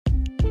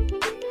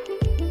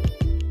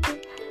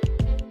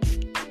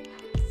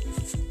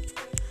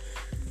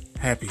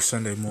Happy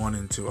Sunday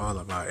morning to all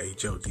of our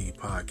HOD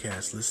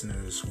podcast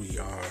listeners. We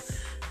are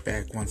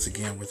back once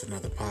again with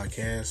another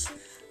podcast.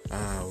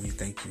 We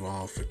thank you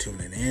all for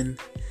tuning in,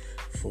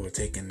 for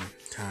taking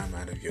time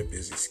out of your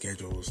busy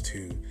schedules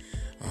to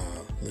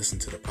listen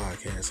to the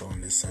podcast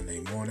on this Sunday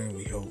morning.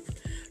 We hope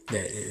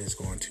that it is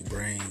going to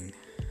bring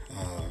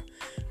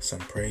some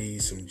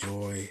praise, some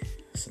joy,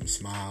 some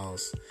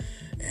smiles,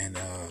 and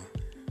a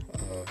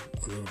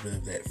little bit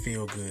of that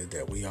feel good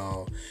that we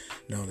all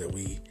know that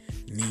we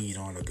need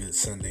on a good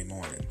Sunday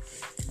morning.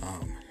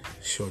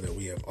 Sure that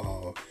we have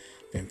all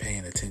been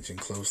paying attention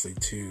closely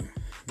to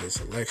this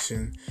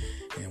election,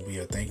 and we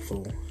are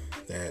thankful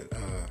that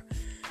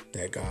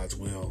that God's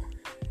will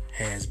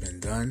has been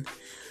done,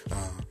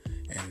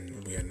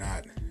 and we are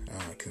not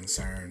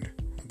concerned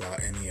about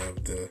any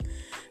of the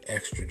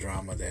extra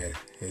drama that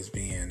is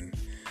being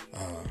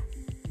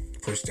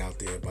pushed out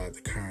there by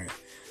the current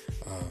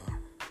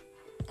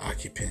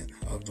occupant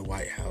of the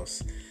White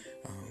House,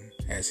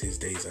 as his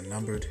days are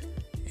numbered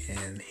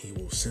and he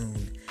will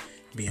soon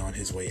be on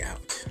his way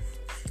out.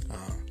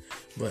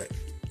 But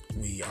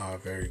we are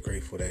very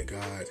grateful that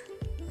God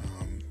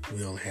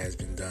will has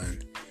been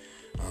done,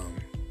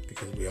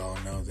 because we all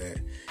know that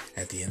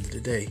at the end of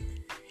the day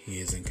he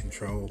is in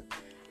control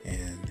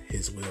and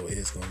his will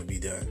is going to be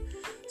done.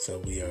 So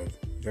we are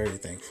very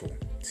thankful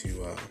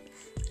to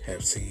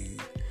have seen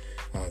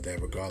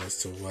that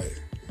regardless to what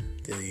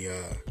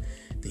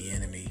the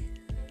enemy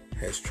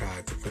has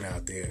tried to put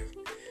out there,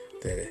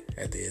 that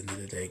at the end of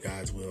the day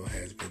God's will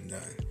has been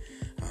done.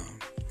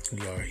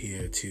 We are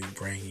here to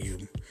bring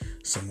you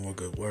some more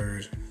good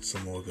word,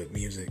 some more good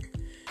music,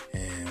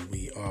 and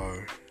we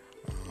are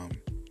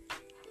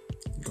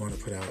going to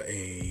put out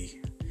a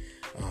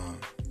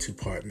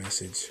two-part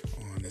message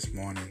on this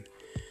morning.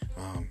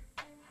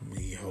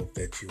 We hope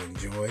that you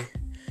enjoy,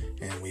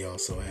 and we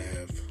also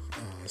have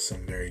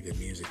some very good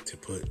music to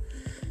put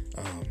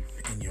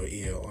in your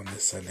ear on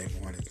this Sunday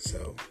morning.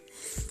 So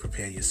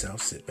prepare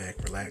yourself, sit back,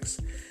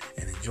 relax,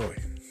 and enjoy.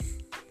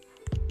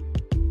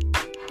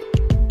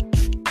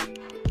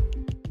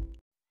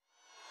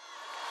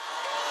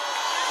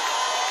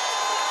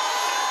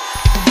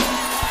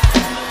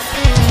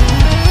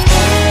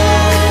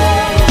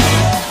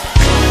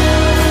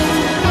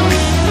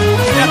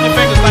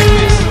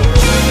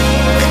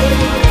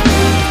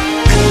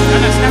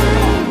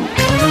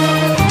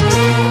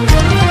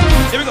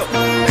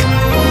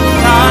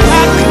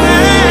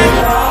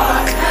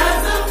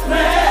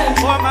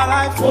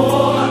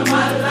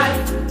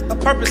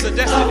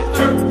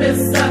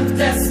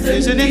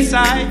 Vision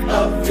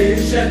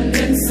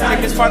inside.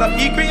 Take this part up.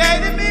 He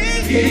created me.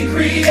 He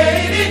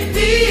created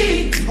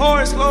me for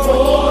His glory.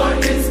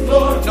 For His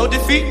glory. No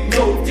defeat.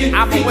 No defeat.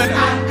 I'm a winner. I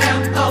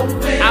am a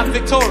winner. I'm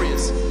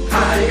victorious.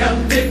 I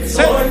am victorious.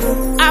 Say,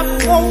 I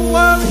won't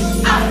worry.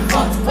 I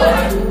won't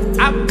worry.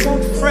 I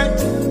won't fret.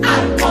 I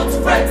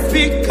won't fret.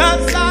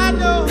 Because I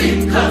know.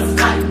 Because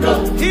I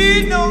know.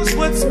 He knows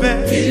what's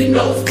best. He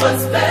knows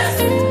what's best.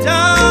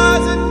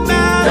 Doesn't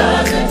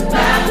matter. Doesn't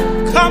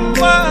matter. Come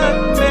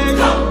what may.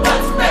 Come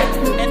what's may.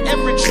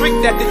 Every trick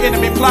that the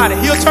enemy plotted,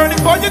 he'll turn it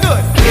for your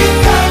good.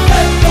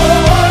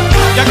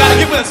 Y'all gotta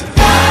get with us.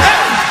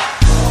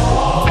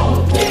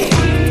 Hey.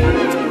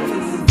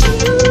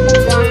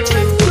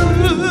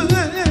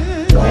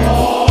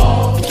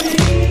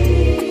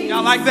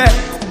 Y'all like that?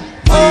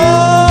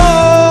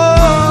 Oh,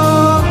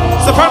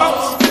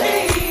 sopranos.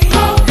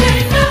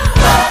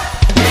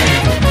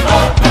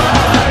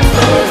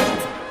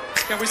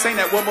 Can we sing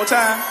that one more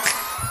time?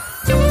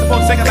 Come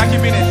on, sing it like you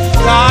mean it.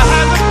 God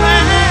has a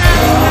plan.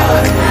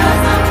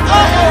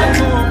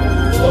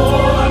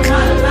 For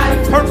my life,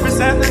 purpose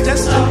and the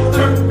destiny,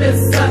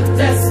 purpose and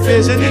destiny,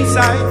 vision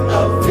inside.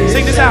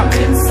 Sing this out.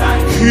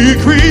 Inside. He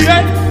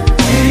created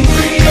me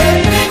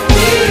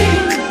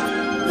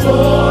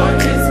for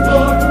His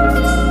glory.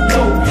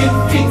 No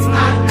defeat, I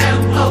am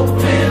a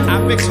winner.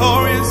 I'm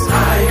victorious. I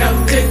am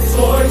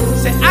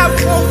victorious. Say, I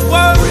won't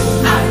worry.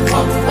 I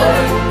won't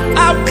worry. I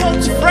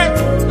won't fret.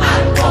 I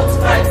won't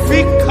fret.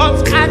 Because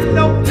I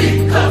know.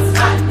 Because I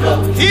know.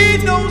 He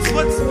knows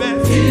what's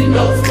best. He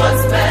knows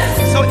what's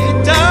best. So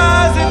it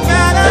doesn't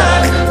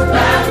matter. Doesn't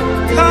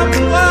matter. Come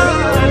what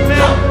may.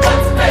 Come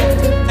what may.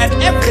 And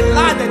every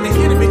lie that the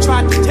enemy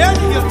tried to tell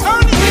you, he'll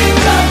turn it.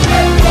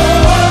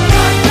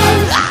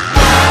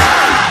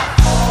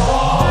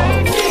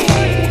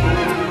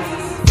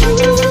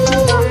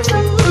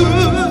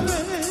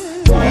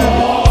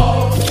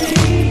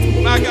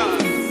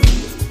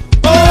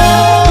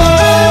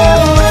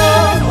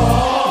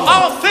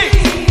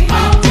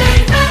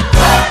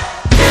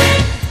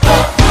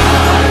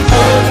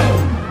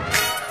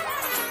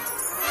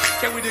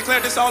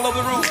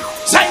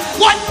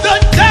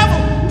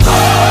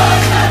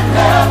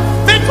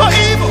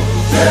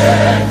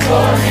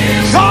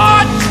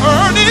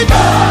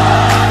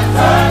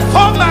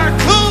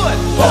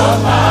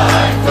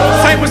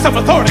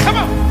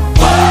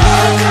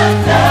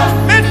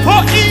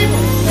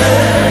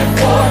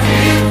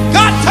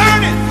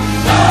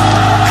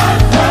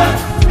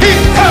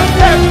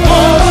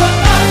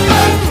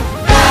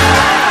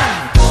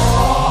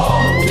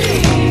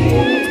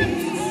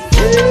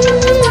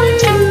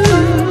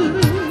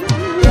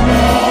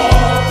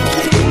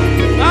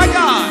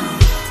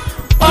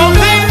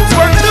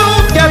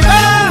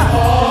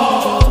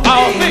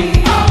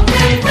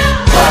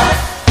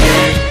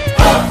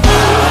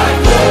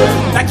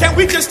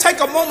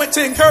 moment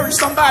to encourage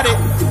somebody.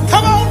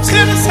 Come on,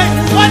 Tim, and say,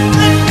 what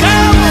the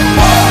devil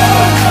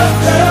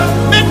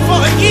meant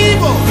for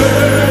evil,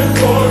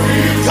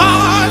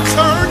 God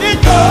turned it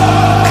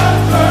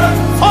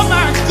for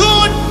my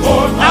good.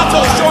 Now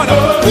told Joyner,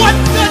 what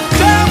the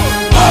devil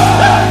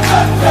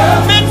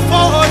meant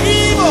for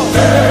evil,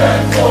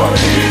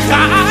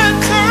 God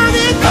turned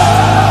it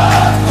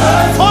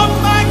for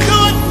my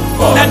good.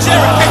 Now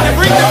Jerry, can you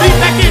bring the beat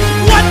back in?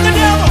 What the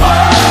devil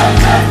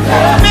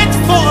meant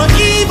for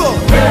evil,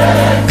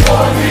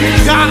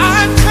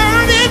 God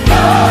turned it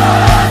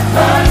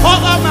for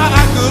my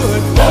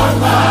good.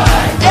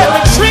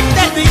 Every trick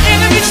that the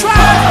enemy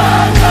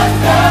tried,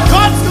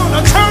 God's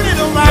gonna turn it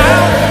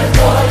around.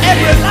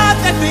 Every lie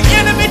that the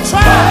enemy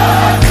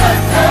tried,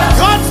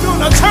 God's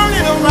gonna turn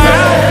it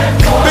around.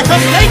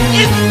 Because late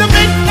in the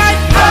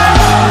midnight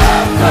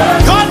hour,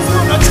 God's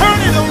gonna turn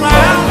it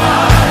around.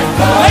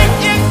 Late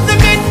in the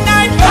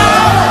midnight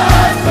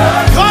hour,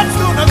 God's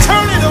gonna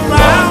turn it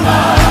around.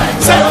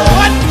 Say,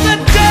 what the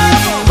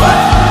devil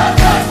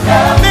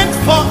meant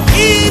for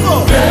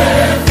evil,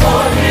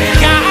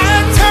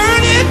 God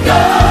turned it.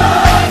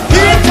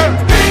 He turned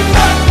it.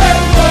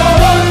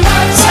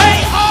 Say,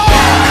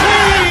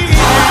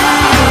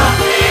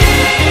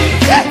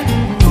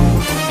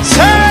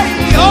 say,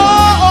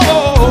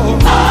 oh.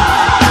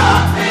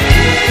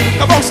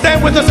 Come on,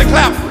 stand with us and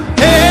clap.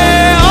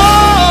 Hey,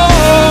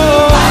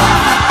 oh.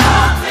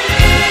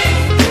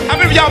 How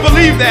many of y'all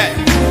believe that?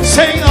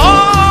 Say,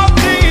 all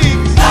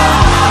things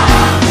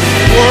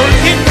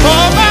working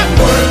for my.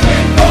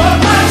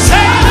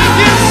 Say it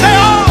again, say,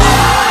 oh.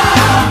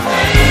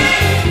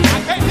 I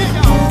can't hear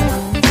y'all.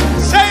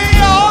 Say,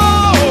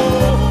 oh.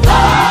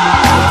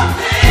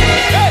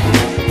 Hey.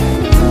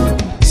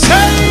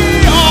 Say,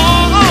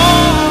 oh.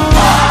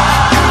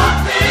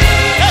 Hey.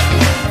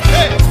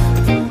 Hey.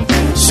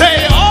 Say,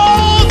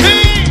 all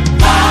things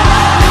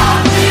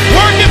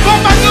working for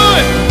my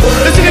good.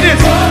 Listen to this.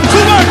 2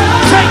 words.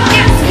 Say,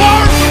 it's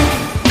working.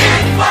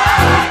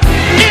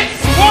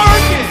 It's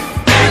working.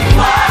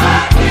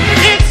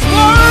 It's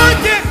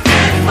working.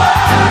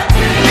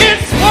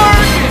 It's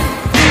working.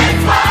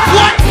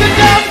 What the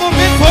devil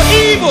meant for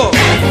evil,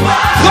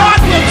 God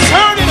will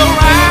turn it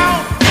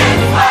around.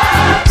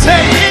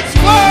 Say, it's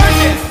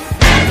working.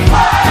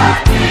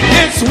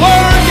 It's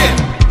working.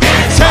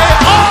 Say,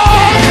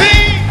 all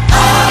things.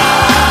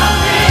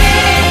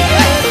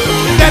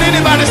 Is that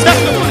anybody's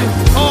testimony?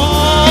 Oh.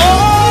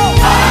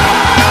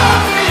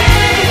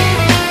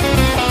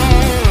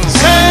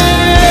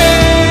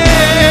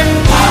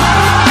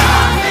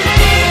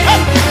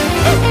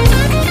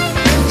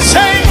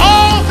 Say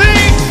all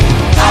things.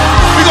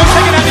 We're going to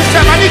take it out this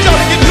time. I need y'all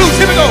to get loose.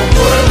 Here we go.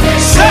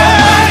 Say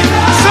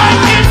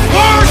it's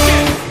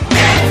working.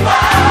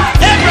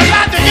 Every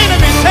lie the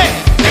enemy said.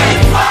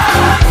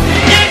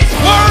 It's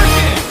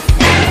working.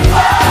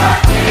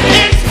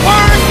 It's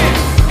working.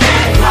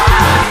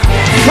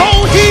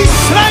 Though he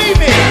slay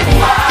me,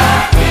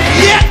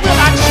 yet will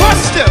I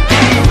trust him.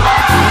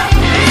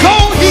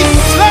 Though he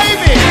slay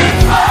me,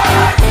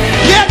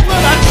 yet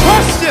will I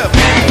trust him.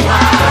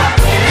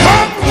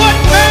 Come what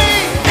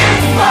may.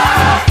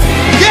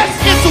 Yes,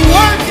 it's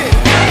working.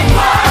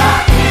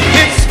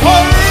 It's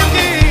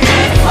working.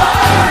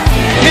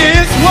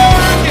 It's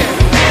working.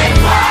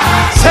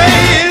 Say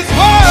it's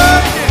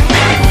working.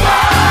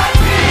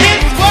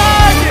 It's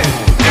working.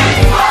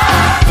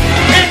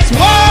 It's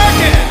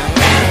working.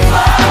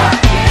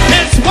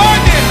 It's working.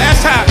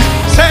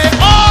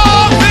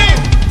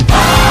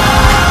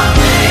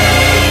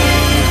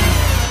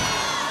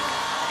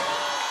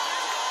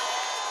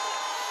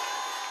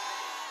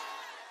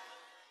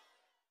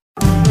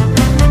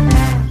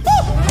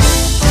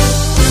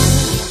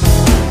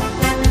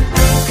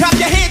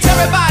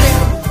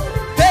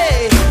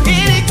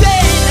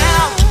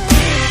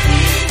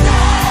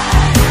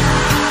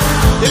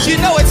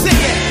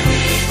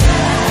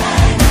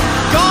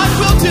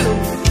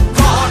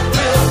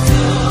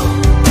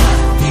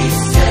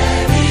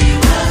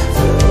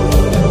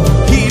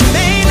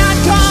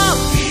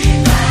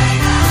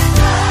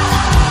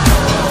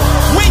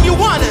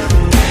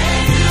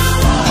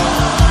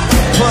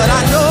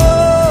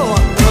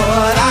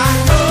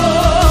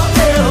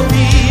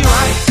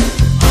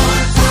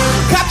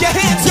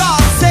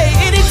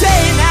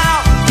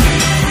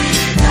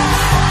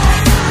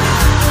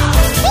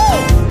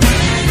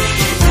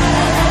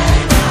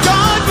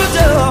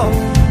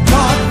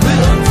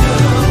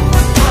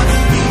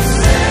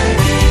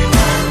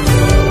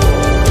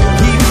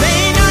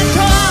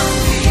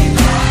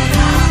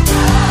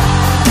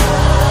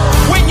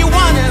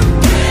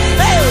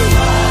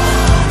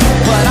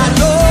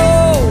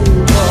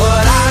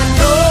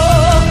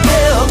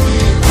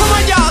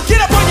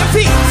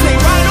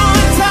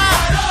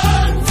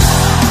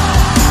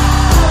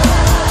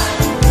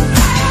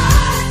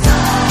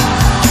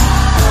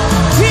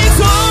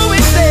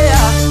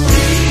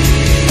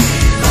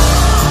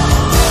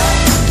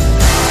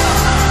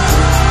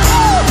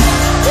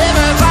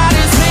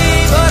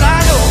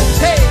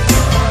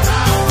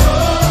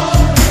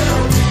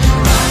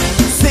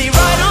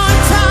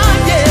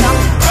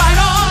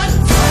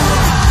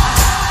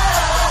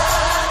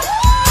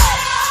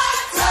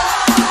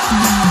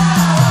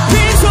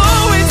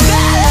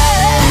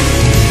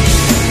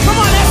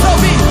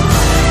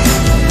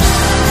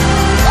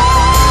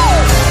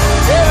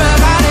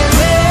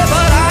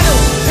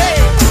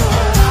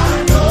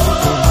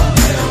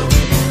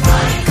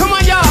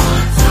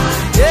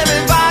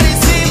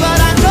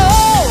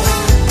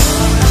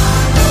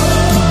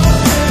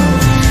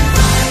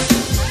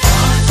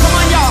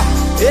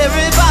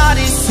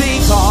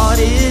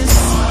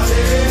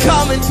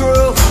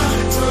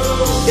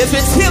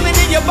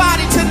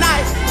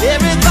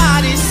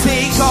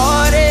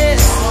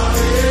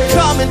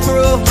 coming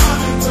through.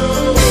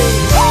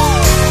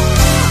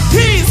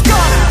 He's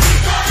gonna.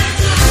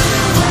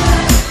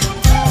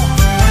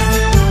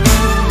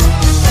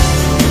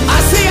 I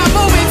see I'm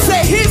moving,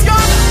 say he's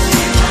gonna.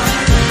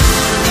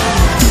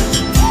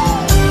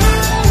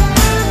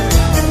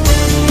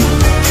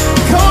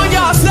 Come on,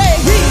 y'all, say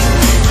he.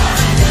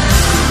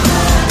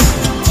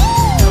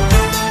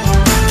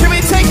 Can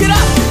we take it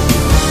up?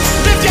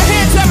 Lift your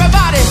hands,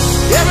 everybody.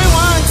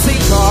 Everyone, see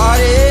God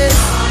is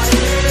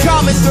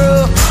coming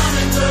through.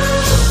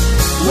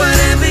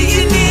 Whatever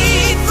you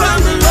need from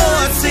the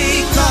Lord,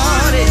 see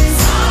God is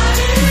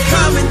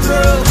coming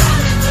through.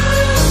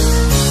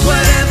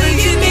 Whatever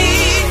you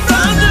need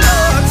from the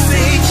Lord,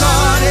 see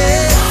God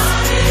is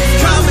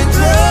coming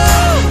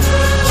through.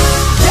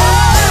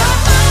 Yeah,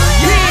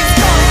 he's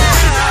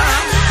coming.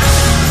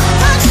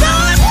 That's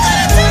all I'm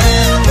gonna do,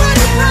 what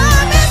he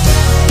promised.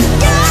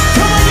 Yeah.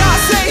 Come on, y'all,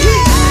 say he.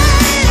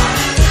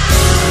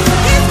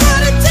 He's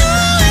gonna do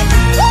it.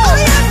 Oh,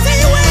 yes, he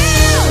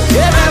will.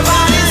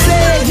 Everybody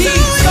say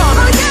he's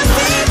gonna. Oh, yes,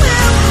 he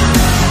will.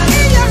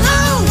 In your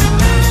home,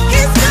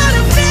 he's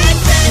gonna fix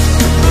it.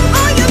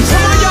 On your job.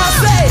 Come on, y'all,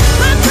 say.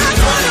 My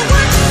God's gonna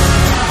work.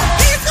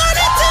 He's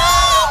gonna do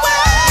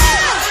it.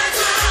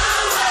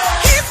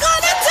 He's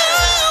gonna do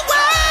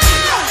it.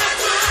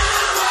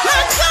 My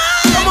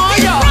God, come on,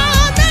 y'all.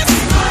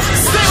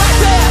 Stay right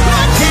there.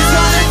 He's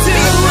gonna do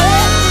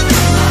it.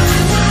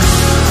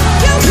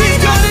 He's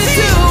gonna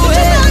do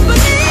it. He's gonna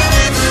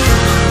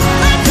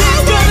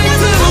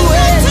do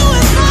it.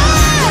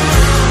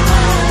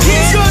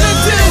 He's gonna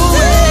do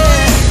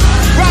it.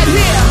 Right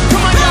here.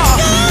 Come on, y'all.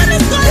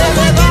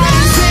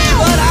 Everybody see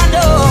what I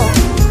know.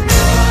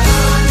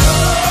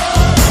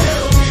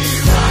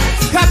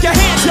 Clap your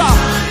hands, y'all.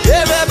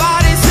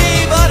 Everybody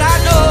see what I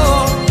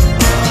know.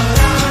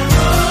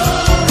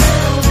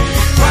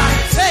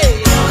 Hey.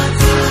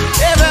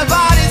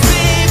 Everybody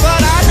see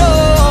what I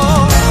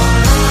know.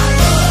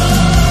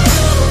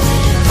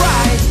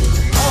 Right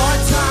on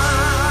time.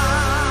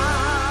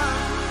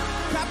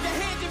 Clap your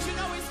hands if you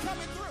know he's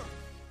coming through.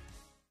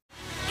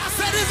 I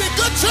said, is it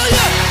good to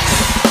you?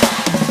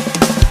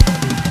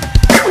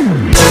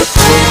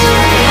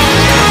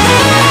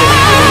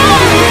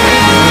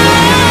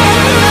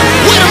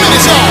 Wait a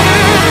minute, y'all.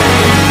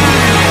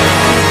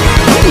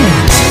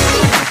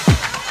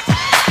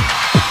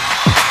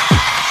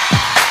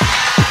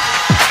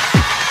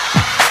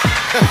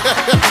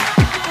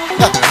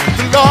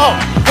 The Lord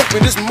woke me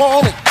this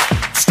morning,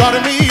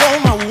 started me on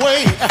my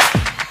way,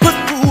 put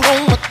food on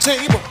my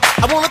table.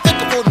 I want to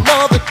thank Him for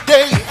another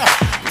day.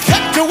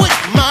 Kept away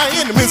my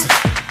enemies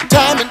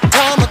time and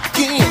time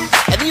again,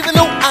 and even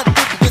though I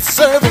didn't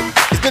deserve it,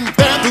 He's been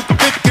there through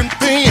thick and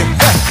thin.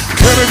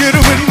 Can I get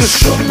a witness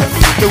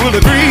that will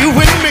agree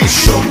with me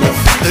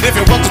that if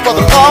it wasn't for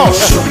the Lord,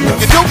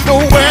 you don't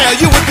know where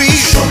you would be?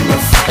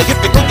 If you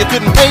think you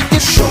didn't make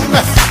it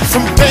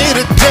from day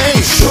to day,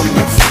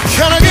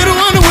 can I get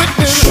one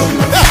witness?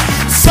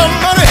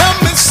 Somebody help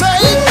me say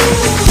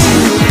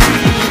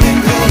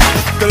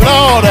the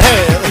Lord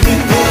has,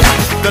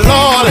 the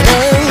Lord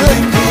has,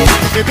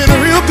 He's been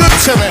real good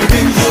to me.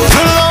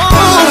 The Lord,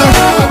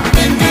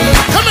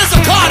 come here,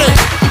 Zacardi,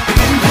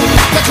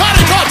 the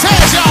Cardi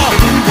Cortez, y'all.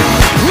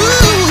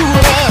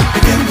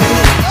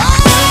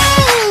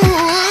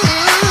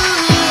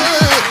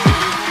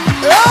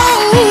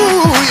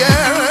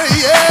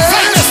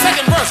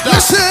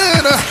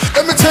 Listen,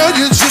 let me tell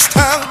you just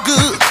how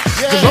good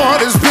the Lord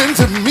has been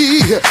to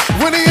me.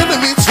 When the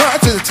enemy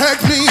tried to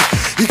attack me,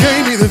 He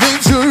gave me the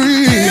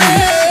victory.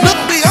 Look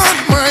beyond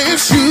my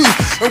issue,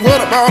 and what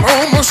about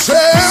on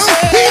myself?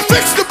 He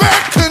fixed the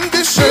bad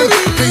condition.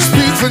 Can't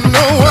speak for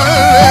no one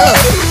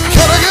else.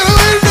 Can I get a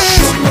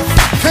witness?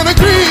 Can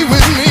agree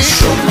with me?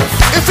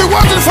 If it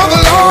wasn't for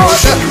the Lord,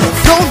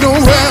 don't know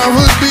where I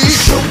would be.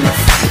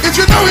 If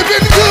you know He's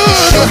been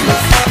good,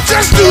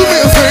 just do me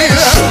a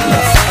favor.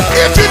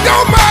 If you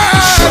don't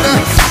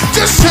mind,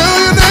 just tell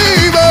your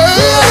neighbor,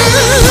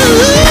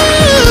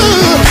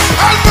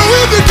 I know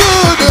He'll be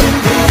good.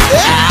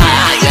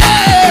 Yeah,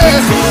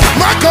 yeah.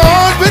 My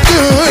God been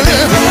good.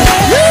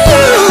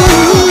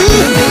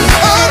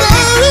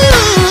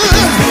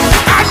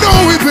 I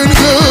know He's been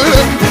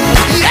good.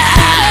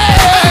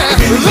 Yeah,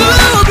 the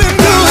Lord been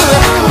good.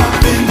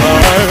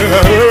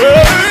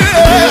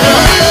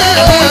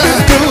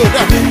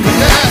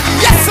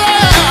 Yes, sir.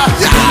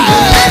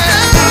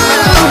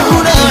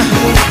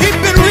 He's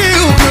been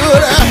real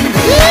good.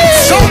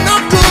 So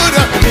not good.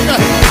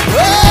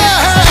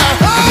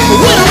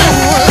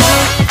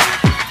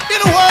 In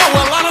a world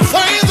where a lot of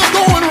things are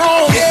going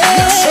wrong,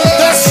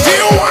 there's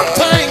still one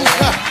thing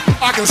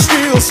I can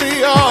still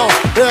see. Oh,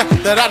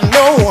 that I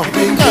know,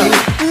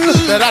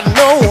 that I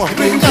know,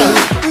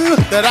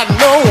 that I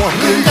know,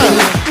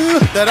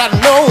 that I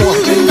know.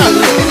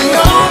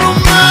 Y'all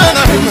don't mind.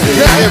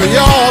 If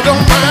y'all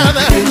don't mind,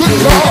 good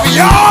God, if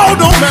y'all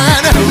don't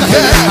mind,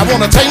 I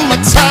want to take my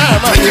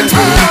time.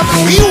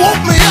 He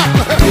woke me up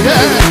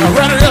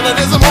right early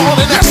this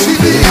morning.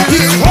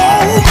 He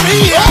called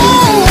me up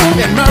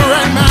in my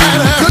right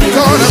mind. Good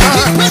God,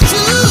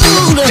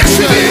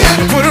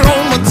 put it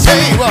on my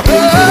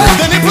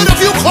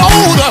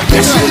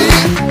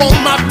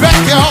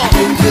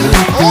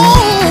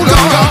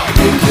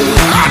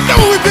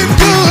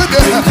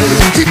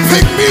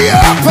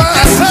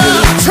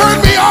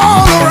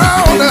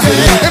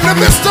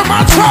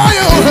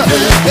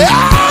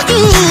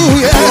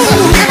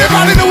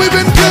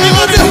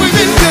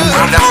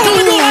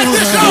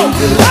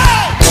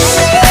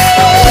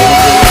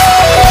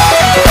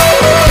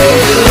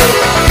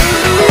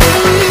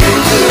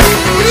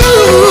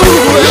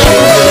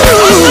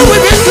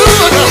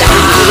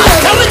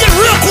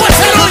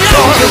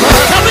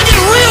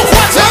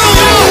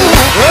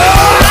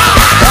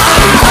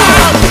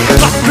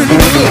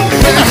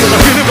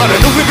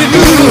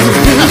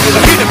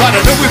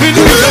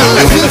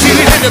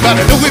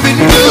know we've been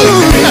good.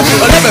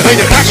 Let me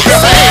hear you clap your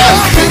hands.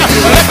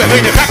 Let me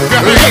hear you clap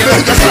your hands.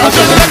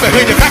 Let me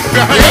hear you clap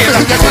your hands.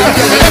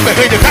 Let me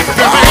hear you clap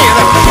your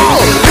hands.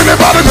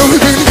 Anybody know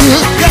we've been good?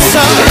 Yes,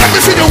 sir. Let me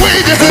see you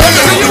wave your hand.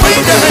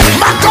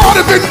 My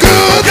God has been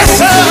good. Yes,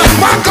 sir.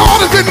 My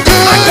God has been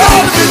good. My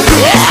God has been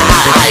good.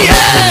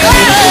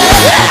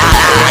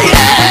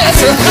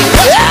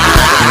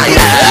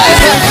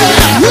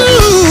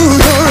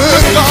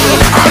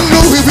 I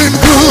know we've been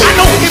good. I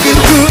know we've been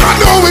good. I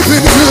know we've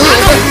been good.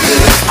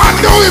 I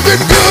know we've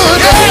been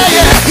good.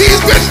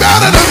 He's been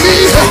better than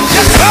me.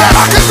 And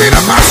I can be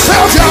to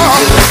myself, y'all.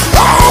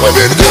 Oh, we've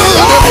been good.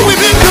 Oh, we've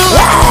been good.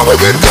 Oh, we've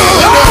been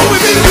good. Oh,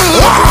 we've been good.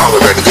 Oh,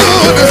 we've been good.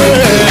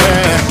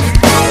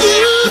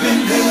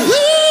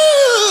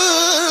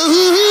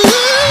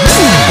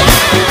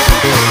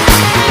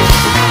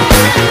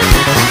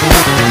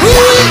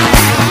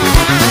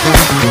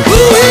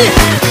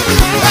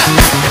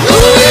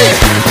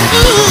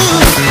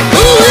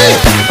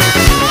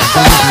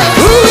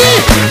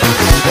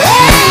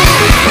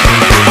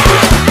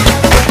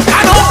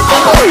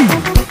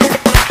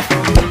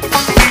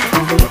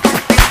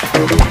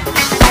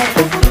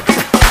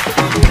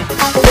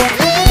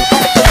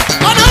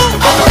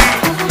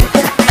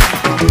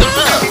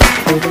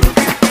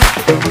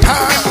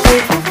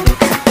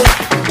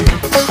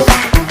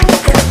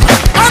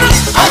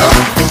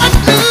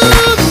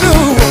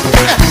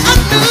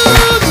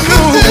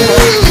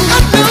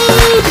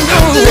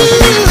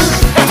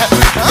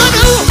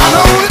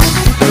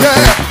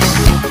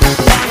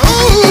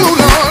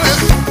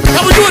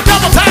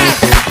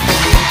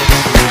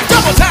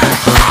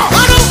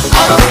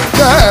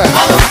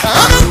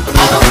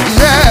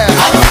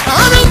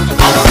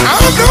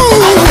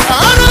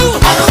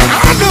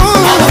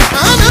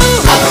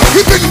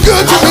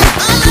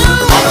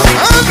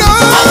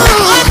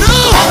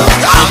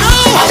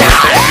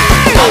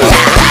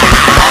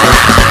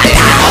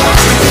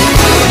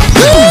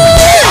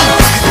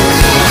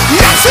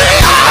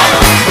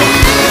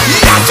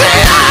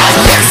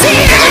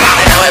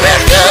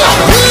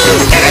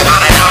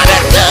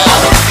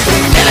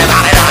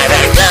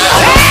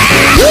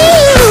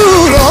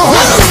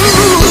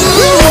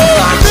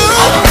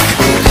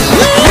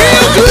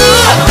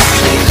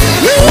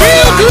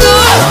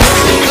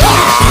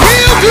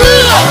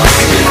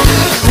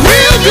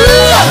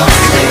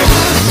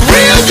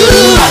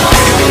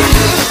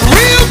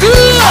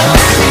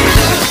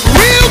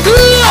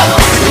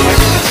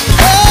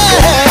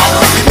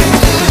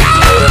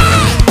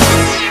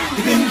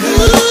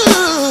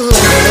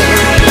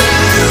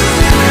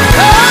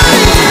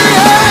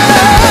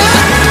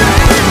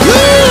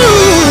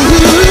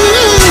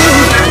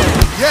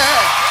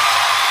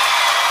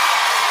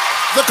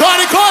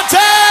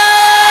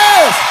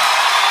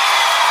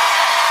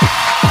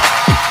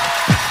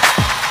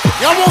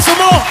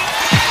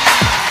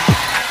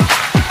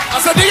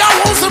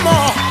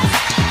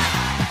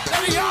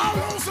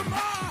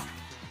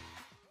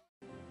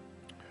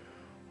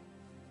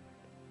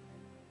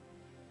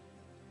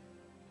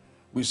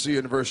 We see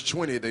in verse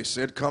 20, they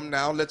said, "Come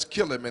now, let's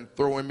kill him and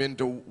throw him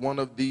into one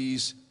of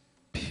these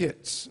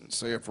pits, and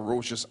say a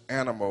ferocious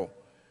animal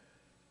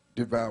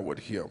devoured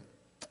him."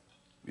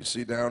 You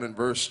see down in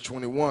verse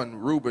 21,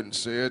 Reuben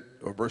said,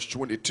 or verse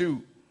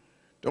 22,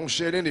 "Don't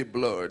shed any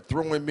blood.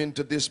 Throw him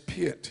into this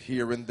pit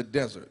here in the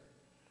desert."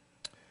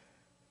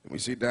 And we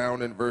see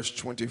down in verse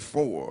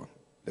 24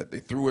 that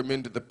they threw him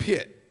into the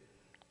pit.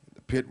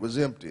 The pit was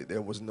empty.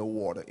 There was no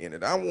water in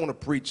it. I want to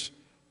preach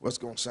what's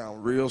going to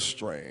sound real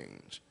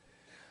strange.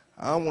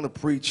 I want to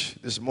preach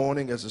this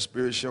morning, as the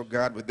Spirit shall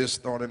guide, with this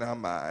thought in our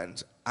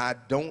minds: I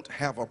don't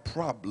have a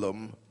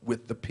problem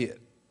with the pit.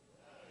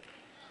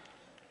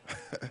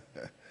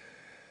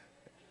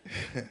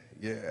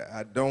 Yeah,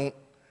 I don't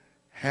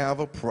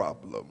have a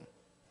problem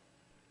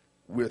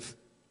with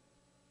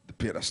the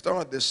pit. I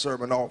started this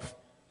sermon off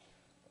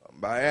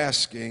by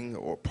asking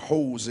or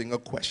posing a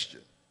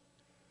question.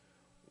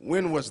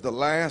 When was the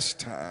last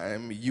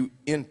time you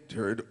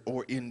entered,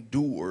 or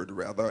endured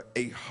rather,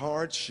 a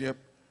hardship,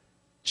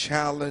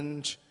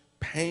 challenge,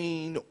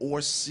 pain,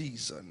 or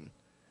season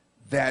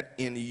that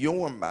in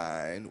your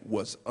mind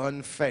was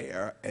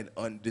unfair and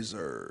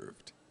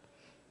undeserved?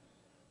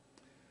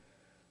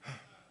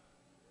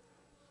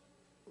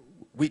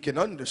 We can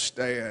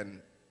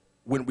understand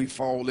when we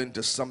fall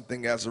into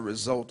something as a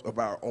result of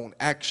our own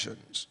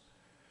actions,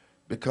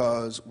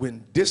 because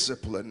when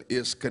discipline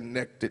is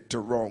connected to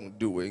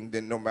wrongdoing,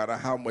 then no matter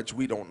how much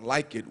we don't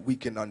like it, we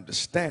can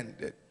understand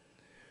it,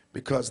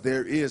 because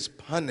there is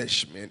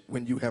punishment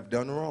when you have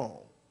done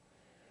wrong.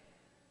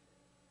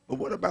 But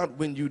what about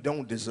when you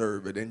don't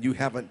deserve it and you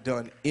haven't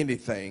done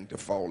anything to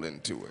fall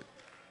into it?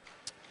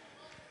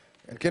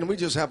 And can we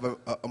just have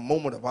a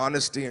moment of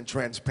honesty and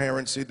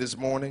transparency this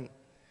morning?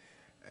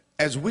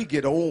 As we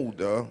get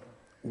older,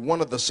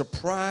 one of the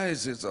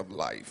surprises of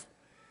life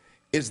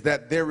is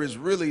that there is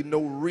really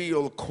no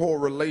real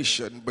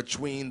correlation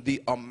between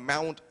the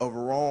amount of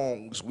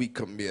wrongs we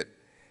commit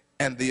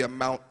and the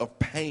amount of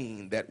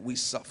pain that we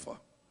suffer.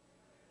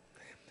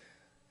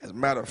 As a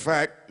matter of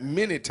fact,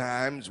 many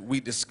times we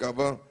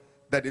discover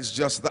that is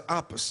just the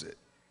opposite.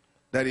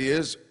 That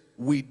is,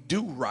 we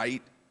do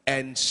right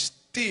and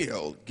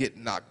still get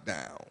knocked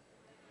down.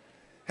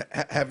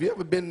 Have you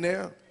ever been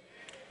there?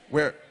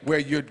 Where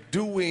you're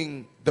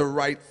doing the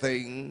right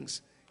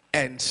things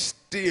and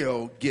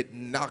still get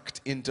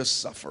knocked into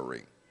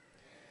suffering.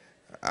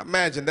 I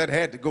imagine that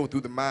had to go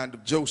through the mind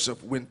of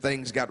Joseph when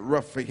things got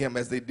rough for him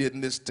as they did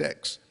in this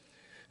text.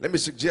 Let me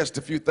suggest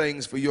a few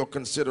things for your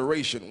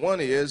consideration. One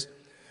is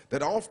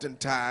that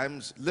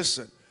oftentimes,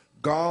 listen,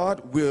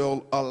 God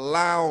will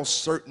allow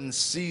certain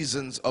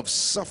seasons of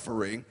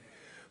suffering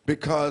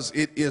because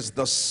it is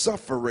the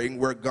suffering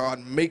where God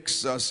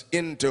makes us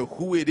into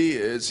who it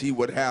is He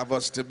would have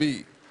us to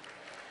be.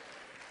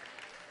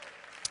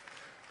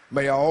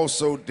 May I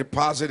also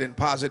deposit and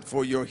posit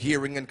for your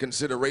hearing and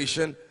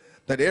consideration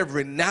that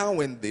every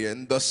now and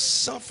then the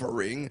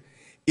suffering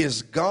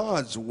is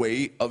God's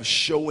way of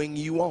showing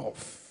you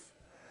off.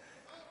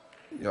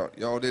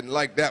 Y'all didn't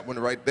like that one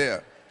right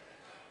there.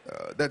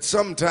 That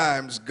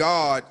sometimes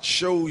God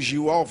shows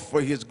you off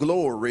for His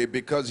glory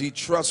because He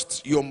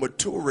trusts your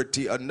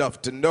maturity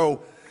enough to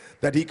know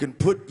that He can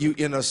put you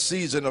in a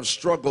season of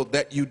struggle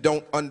that you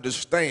don't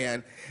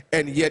understand,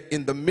 and yet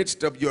in the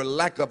midst of your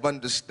lack of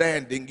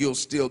understanding, you'll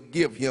still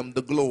give Him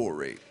the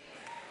glory.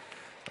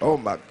 Oh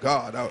my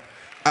God.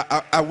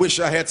 I wish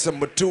I had some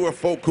mature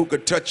folk who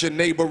could touch your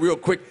neighbor real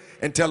quick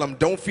and tell them,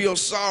 don't feel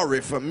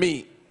sorry for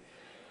me.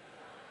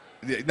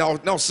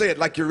 No, say it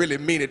like you really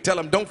mean it. Tell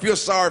them, don't feel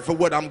sorry for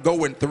what I'm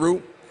going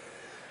through.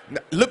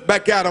 Now, look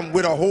back at them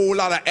with a whole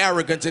lot of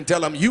arrogance and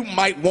tell them, you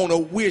might want to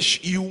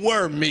wish you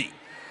were me.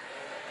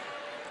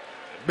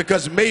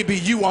 Because maybe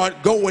you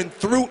aren't going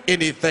through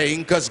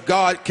anything because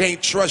God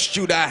can't trust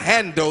you to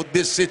handle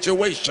this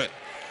situation.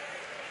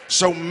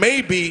 So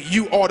maybe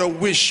you ought to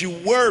wish you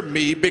were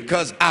me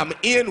because I'm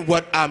in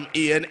what I'm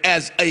in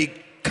as a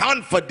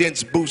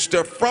confidence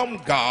booster from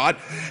God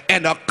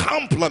and a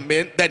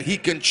compliment that He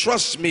can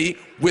trust me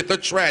with a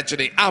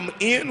tragedy. I'm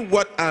in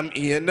what I'm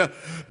in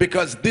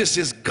because this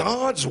is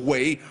God's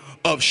way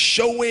of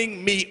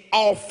showing me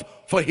off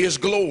for His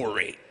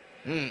glory.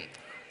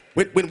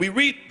 When we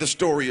read the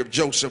story of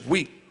Joseph,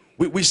 we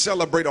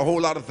celebrate a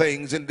whole lot of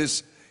things in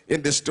this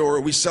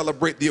story. We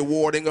celebrate the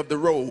awarding of the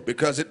robe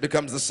because it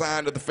becomes the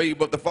sign of the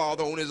favor of the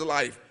Father on his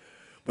life.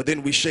 But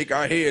then we shake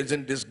our heads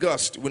in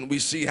disgust when we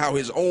see how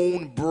his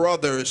own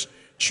brothers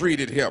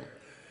treated him.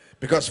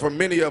 Because for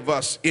many of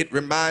us, it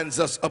reminds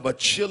us of a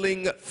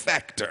chilling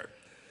factor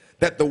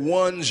that the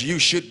ones you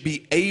should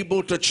be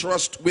able to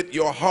trust with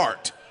your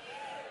heart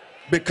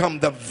become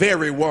the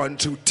very one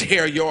to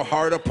tear your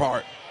heart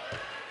apart.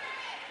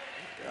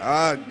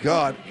 Ah,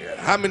 God,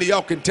 how many of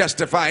y'all can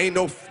testify ain't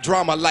no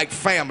drama like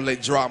family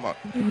drama?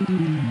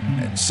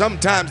 And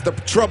sometimes the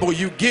trouble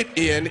you get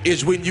in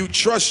is when you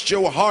trust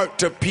your heart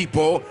to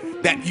people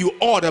that you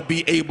ought to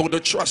be able to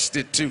trust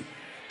it to.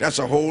 That's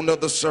a whole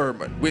nother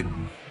sermon.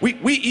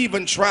 We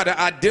even try to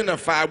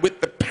identify with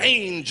the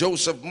pain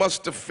Joseph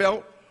must have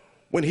felt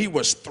when he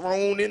was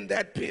thrown in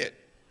that pit.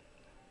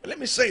 But let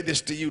me say this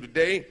to you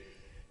today.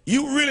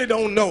 You really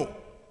don't know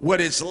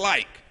what it's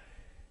like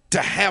to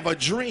have a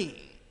dream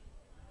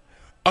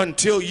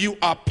until you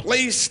are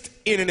placed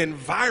in an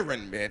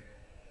environment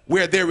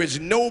where there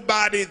is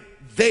nobody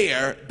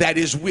there that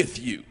is with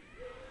you.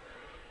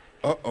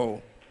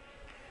 Uh-oh.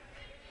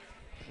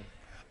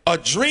 A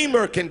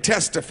dreamer can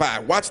testify,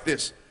 watch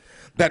this,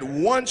 that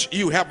once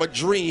you have a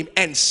dream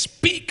and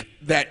speak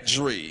that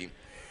dream,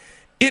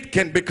 it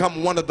can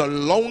become one of the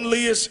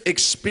loneliest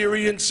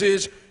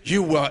experiences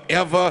you will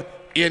ever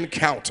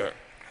encounter.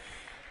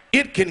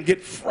 It can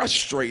get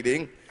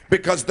frustrating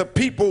because the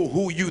people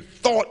who you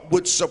thought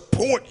would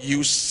support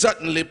you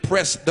suddenly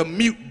press the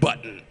mute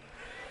button.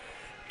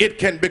 It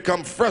can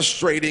become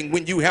frustrating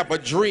when you have a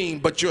dream,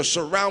 but you're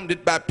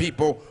surrounded by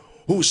people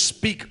who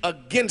speak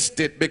against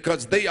it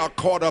because they are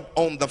caught up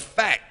on the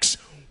facts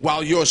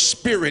while your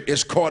spirit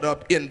is caught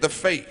up in the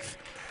faith.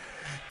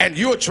 And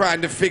you're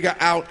trying to figure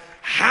out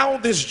how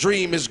this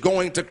dream is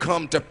going to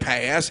come to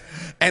pass.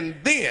 And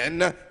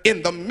then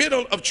in the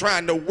middle of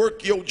trying to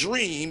work your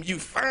dream, you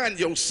find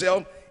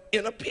yourself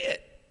in a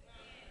pit.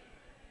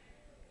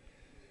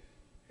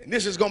 And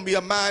this is going to be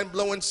a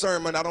mind-blowing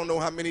sermon. I don't know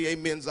how many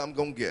amens I'm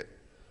going to get.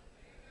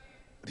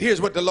 But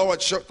here's what the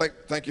Lord showed.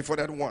 Thank you for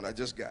that one I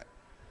just got.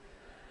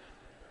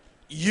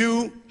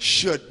 You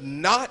should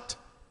not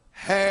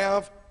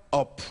have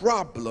a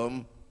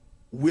problem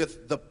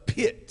with the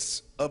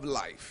pits of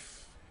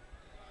life.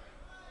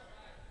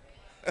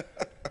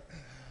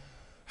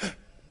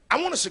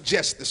 I want to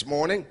suggest this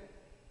morning,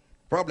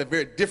 probably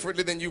very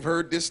differently than you've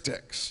heard this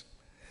text,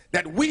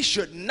 that we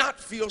should not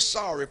feel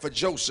sorry for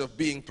Joseph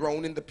being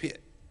thrown in the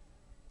pit.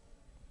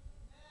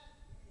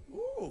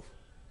 Ooh.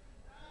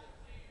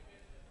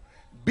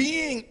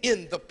 Being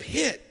in the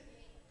pit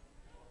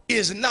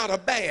is not a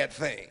bad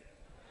thing.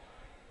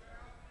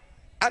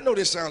 I know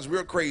this sounds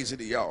real crazy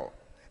to y'all.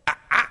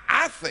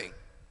 I think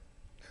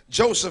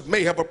Joseph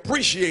may have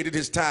appreciated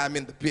his time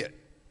in the pit,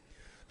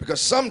 because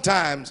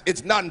sometimes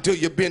it's not until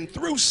you've been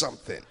through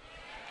something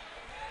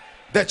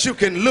that you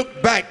can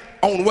look back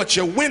on what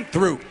you went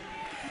through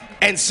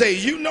and say,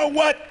 you know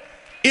what?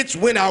 It's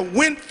when I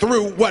went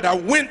through what I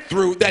went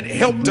through that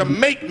helped to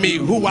make me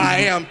who I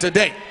am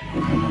today.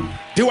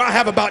 Do I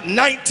have about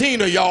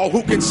 19 of y'all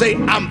who can say,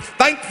 I'm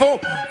thankful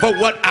for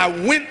what I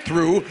went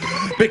through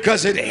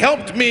because it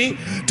helped me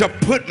to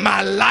put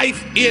my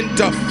life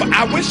into.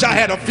 I wish I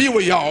had a few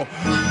of y'all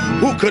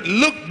who could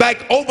look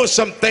back over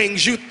some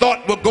things you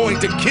thought were going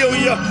to kill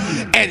you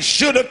and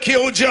should have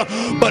killed you,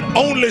 but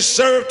only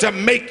served to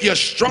make you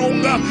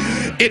stronger.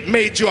 It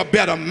made you a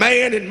better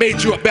man. It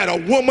made you a better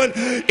woman.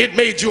 It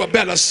made you a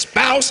better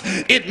spouse.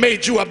 It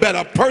made you a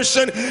better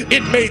person.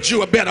 It made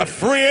you a better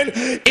friend.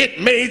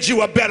 It made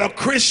you a better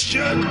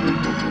Christian.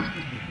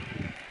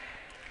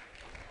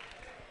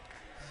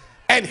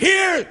 And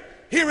here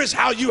is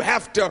how you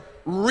have to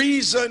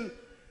reason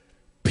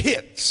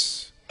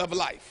pits of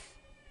life.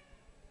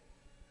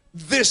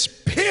 This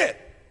pit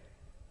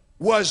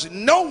was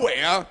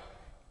nowhere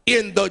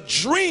in the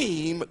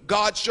dream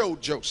God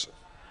showed Joseph.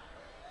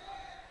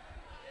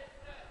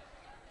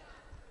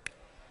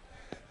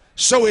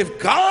 So if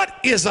God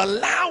is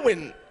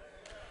allowing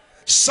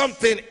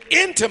something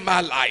into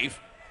my life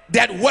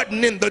that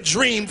wasn't in the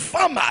dream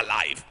for my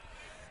life,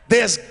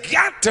 there's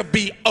got to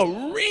be a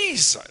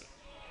reason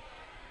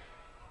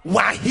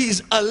why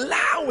he's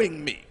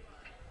allowing me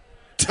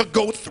to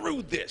go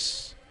through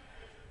this.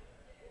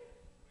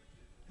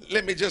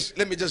 Let me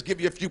just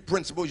give you a few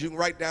principles you can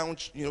write down,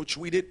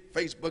 tweet it,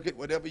 Facebook it,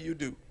 whatever you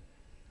do.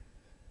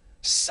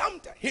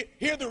 Sometimes,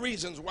 here are the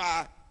reasons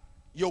why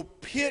your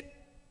pit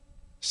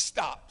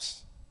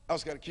stops. That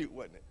was kind of cute,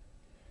 wasn't it?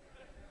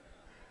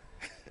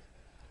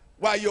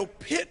 Why your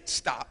pit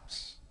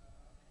stops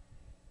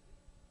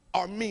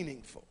are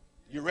meaningful.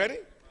 You ready?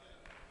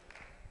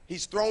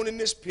 He's thrown in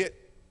this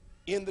pit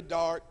in the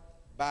dark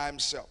by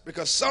himself,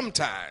 because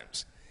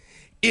sometimes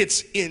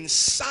it's in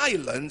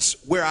silence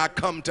where I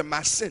come to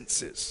my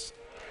senses.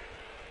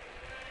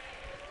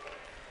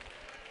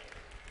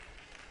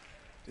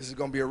 This is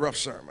going to be a rough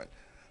sermon.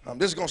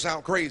 This is going to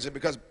sound crazy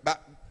because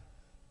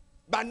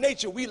by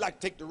nature we like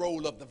to take the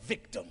role of the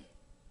victim.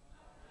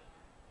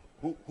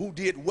 Who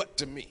did what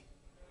to me?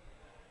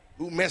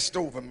 Who messed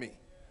over me?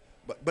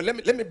 But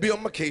let me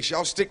build my case.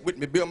 Y'all stick with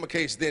me, build my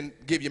case, then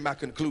give you my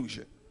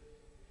conclusion.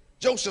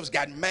 Joseph's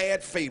got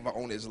mad favor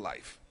on his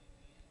life.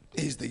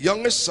 He's the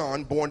youngest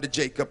son born to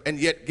Jacob, and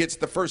yet gets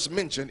the first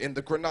mention in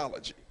the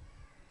chronology,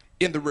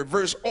 in the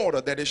reverse order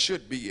that it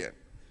should be in.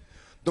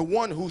 The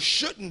one who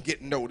shouldn't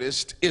get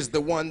noticed is the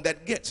one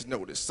that gets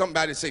noticed.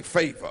 Somebody say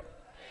favor.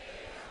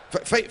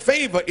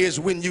 Favor is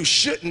when you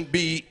shouldn't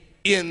be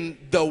in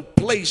the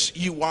place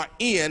you are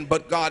in,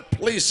 but God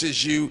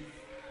places you.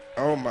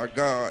 Oh my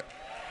God.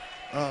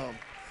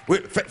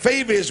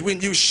 Favor is when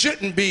you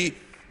shouldn't be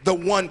the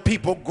one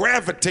people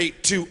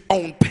gravitate to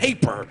on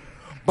paper,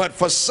 but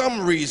for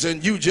some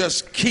reason you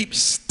just keep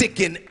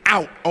sticking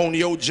out on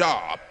your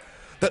job.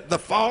 The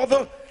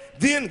father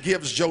then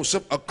gives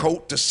Joseph a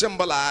coat to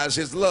symbolize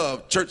his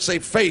love. Church, say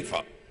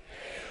favor.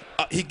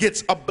 He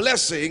gets a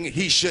blessing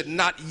he should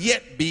not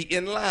yet be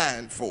in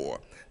line for.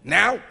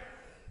 Now,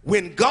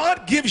 when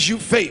God gives you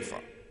favor,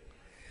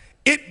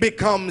 it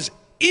becomes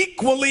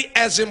equally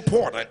as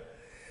important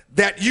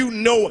that you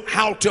know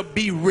how to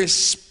be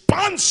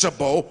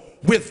responsible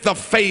with the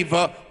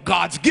favor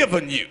God's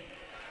given you.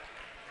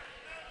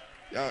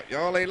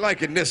 Y'all ain't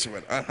liking this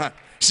one.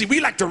 See, we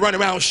like to run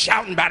around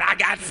shouting about, I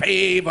got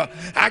favor,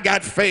 I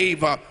got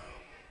favor.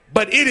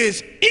 But it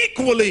is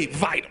equally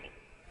vital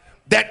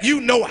that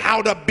you know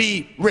how to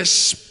be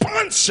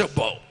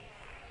responsible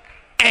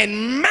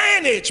and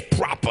manage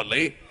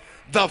properly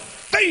the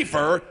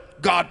favor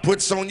God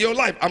puts on your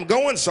life. I'm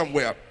going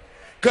somewhere.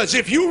 Because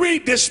if you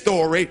read this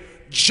story,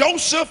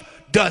 Joseph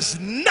does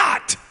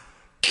not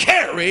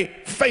carry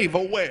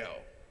favor well.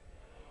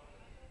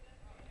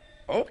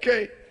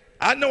 Okay.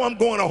 I know I'm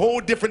going a whole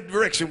different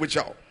direction with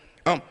y'all.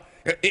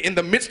 In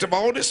the midst of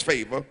all this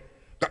favor,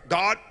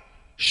 God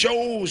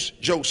shows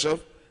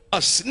Joseph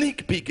a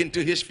sneak peek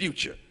into his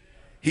future.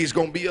 He's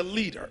going to be a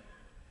leader.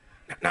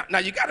 Now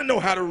you got to know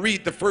how to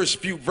read the first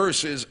few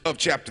verses of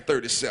chapter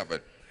 37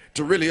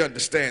 to really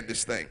understand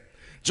this thing.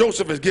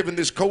 Joseph is given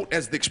this coat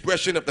as the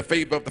expression of the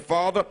favor of the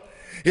father.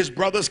 His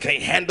brothers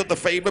can't handle the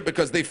favor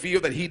because they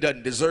feel that he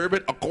doesn't deserve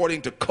it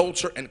according to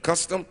culture and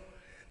custom.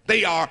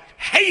 They are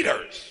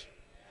haters.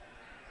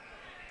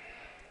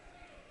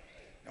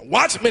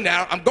 Watch me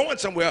now, I'm going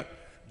somewhere.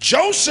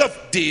 Joseph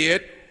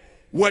did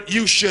what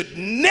you should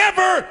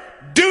never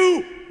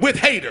do with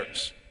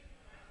haters.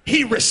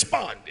 He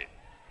responded.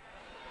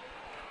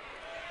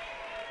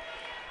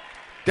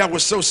 That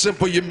was so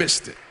simple you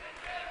missed it.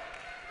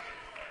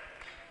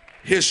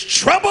 His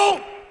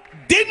trouble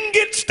didn't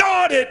get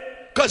started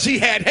because he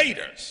had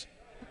haters.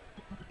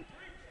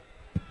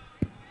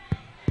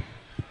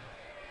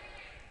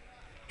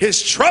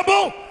 His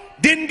trouble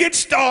didn't get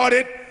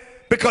started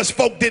because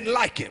folk didn't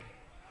like him.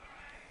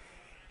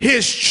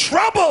 His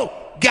trouble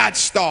got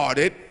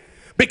started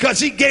because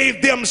he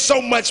gave them so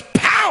much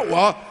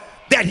power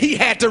that he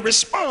had to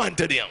respond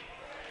to them.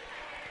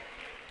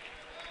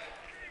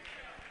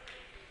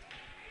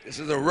 This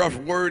is a rough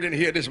word in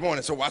here this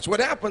morning. So watch what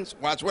happens.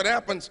 Watch what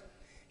happens.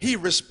 He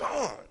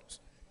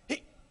responds.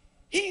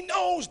 He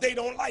knows they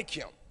don't like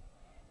him.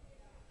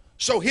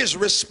 So his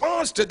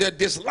response to their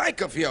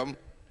dislike of him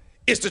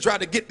is to try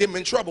to get them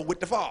in trouble with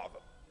the Father.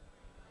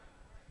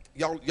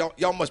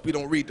 Y'all must be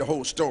don't read the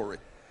whole story.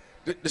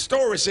 The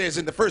story says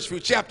in the first few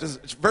chapters,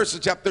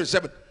 verses chapter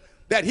 37,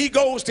 that he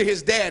goes to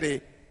his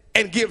daddy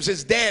and gives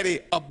his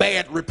daddy a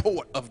bad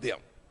report of them.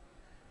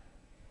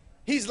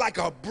 He's like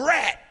a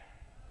brat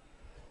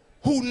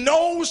who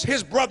knows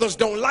his brothers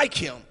don't like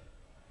him.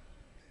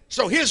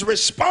 So his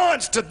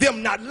response to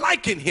them not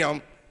liking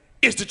him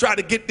is to try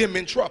to get them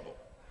in trouble.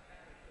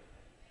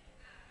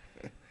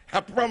 I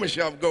promise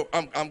you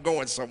I'm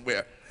going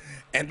somewhere.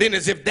 And then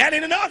as if that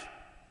ain't enough,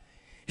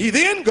 he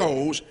then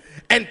goes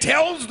and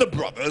tells the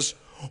brothers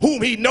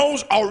whom he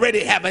knows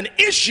already have an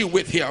issue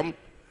with him,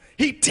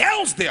 he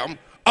tells them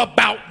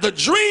about the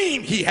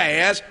dream he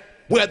has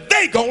where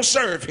they gonna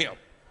serve him.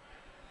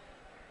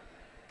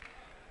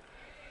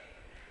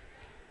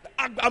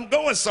 I'm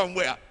going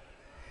somewhere.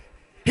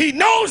 He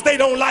knows they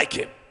don't like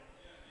him.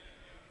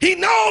 He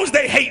knows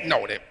they hating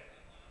on him.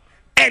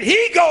 And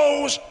he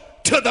goes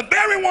to the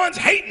very ones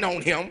hating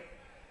on him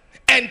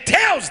and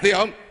tells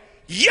them,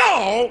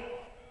 y'all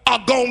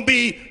are gonna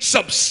be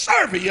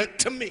subservient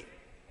to me.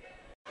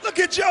 Look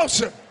at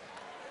Joseph.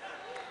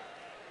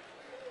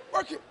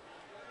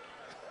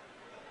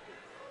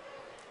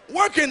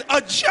 Working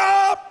a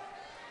job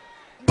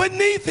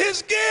beneath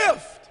his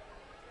gift.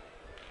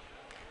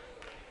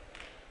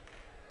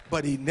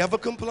 But he never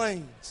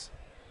complains.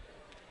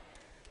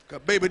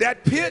 Because baby,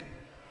 that pit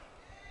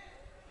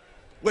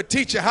would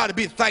teach you how to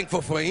be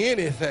thankful for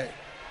anything.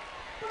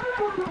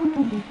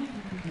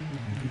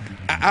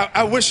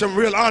 I wish some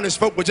real honest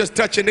folk would just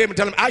touch your neighbor and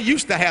tell them, I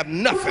used to have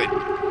nothing.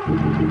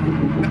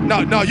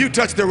 No, you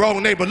touched the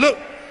wrong neighbor.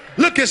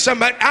 Look at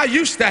somebody. I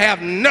used to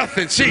have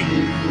nothing.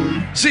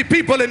 See,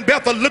 people in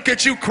Bethel look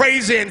at you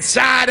crazy and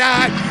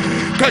side-eyed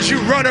because you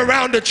run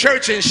around the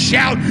church and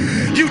shout.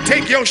 You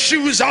take your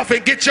shoes off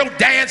and get your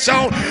dance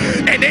on,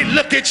 and they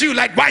look at you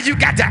like, why you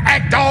got to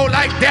act all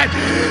like that?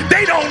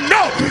 They don't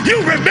know. You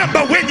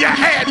remember when you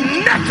had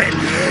nothing,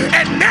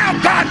 and now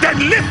God done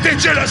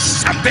lifted you to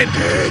something.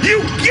 You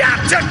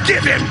got to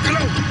give him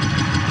glory.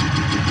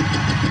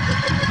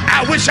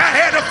 I wish I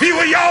had a few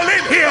of y'all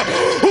in here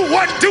who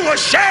wasn't too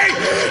ashamed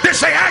to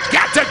say, I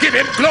got to give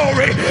him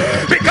glory,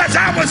 because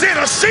I was in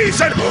a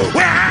season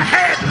where I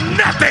had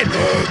nothing,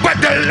 but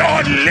the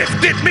Lord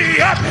lifted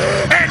me up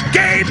and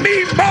gave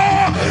me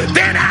more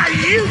than I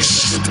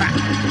used to.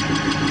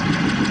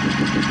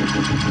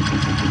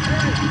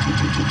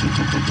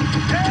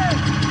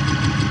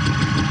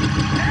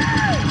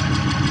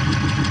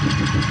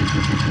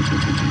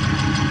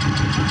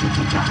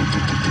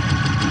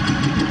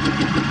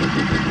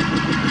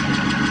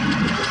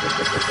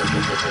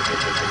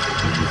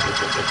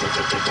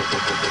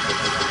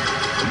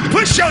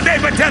 Push your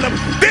neighbor, tell him,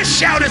 this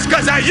shout is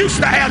because I used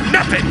to have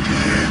nothing.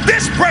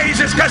 This praise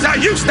is because I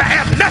used to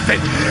have nothing.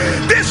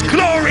 This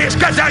glory is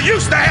because I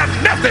used to have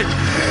nothing.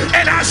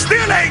 And I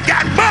still ain't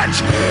got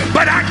much,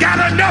 but I got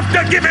enough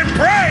to give him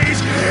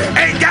praise.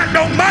 Ain't got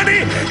no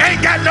money,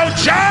 ain't got no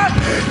job.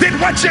 Then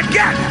what you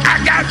got? I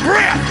got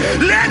breath.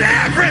 Let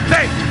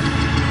everything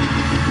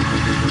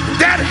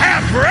that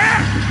have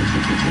breath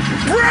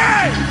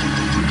praise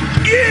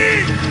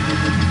ye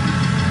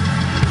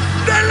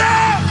the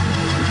Lord.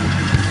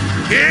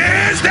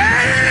 Is there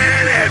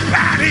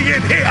anybody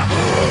in here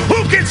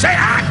who can say,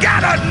 I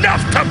got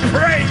enough to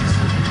praise?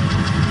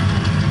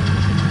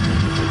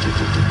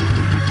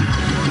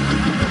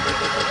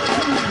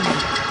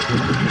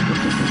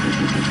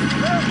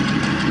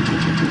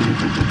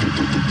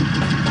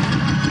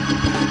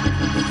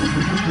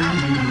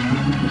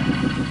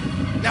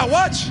 Now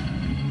watch.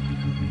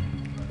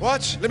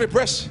 Let me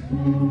press.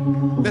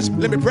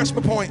 Let me press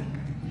my point.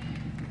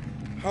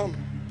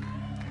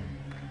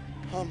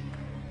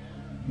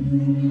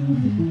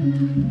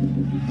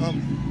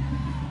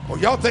 Oh,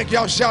 y'all think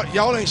y'all shout?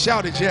 Y'all ain't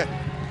shouted yet.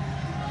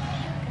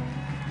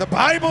 The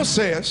Bible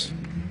says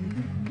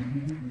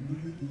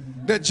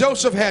that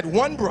Joseph had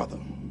one brother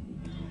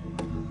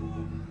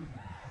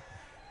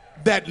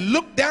that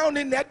looked down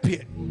in that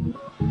pit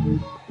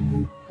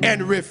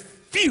and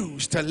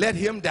refused to let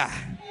him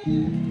die.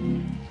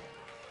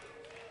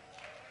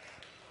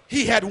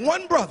 He had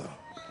one brother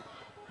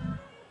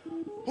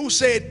who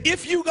said,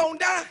 if you gonna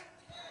die,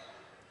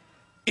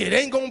 it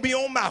ain't gonna be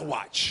on my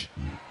watch.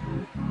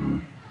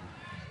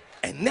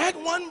 And that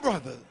one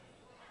brother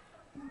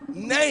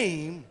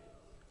name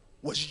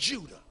was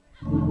Judah.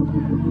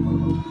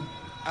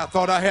 I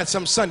thought I had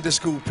some Sunday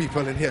school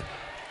people in here.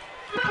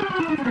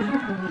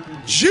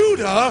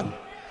 Judah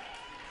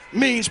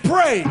means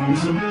praise,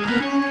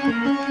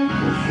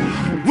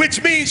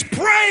 which means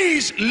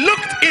praise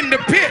looked in the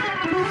pit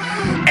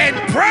and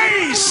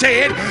praise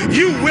said,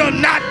 you will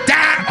not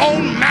die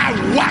on my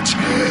watch.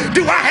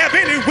 Do I have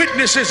any witness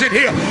witnesses in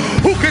here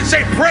who can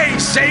say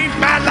praise saved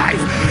my life?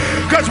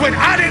 Because when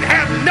I didn't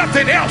have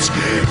nothing else,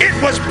 it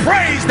was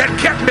praise that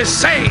kept me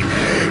sane.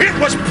 It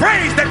was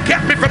praise that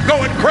kept me from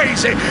going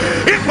crazy.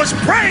 It was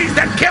praise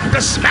that kept the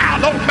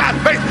smile on my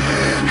face.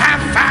 High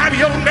five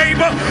your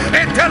neighbor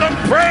and tell them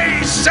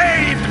praise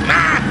saved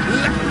my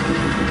life.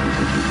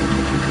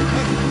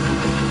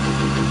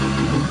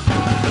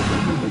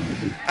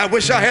 I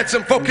wish I had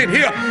some folk in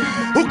here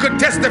who could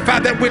testify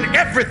that when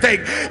everything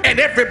and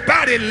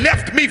everybody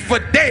left me for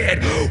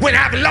dead, when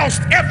I've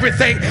lost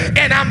everything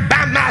and I'm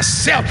by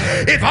myself,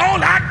 if all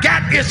I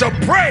got is a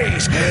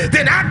praise,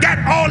 then I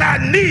got all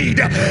I need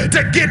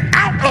to get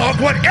out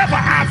of whatever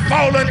I've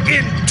fallen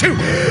into.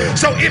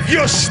 So if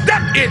you're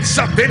stuck in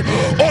something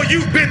or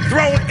you've been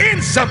thrown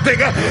in something,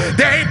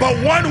 there ain't but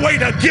one way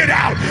to get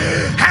out.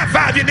 High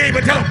five your neighbor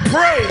and tell them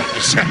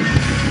praise.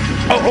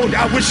 Oh,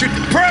 I wish you'd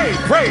pray.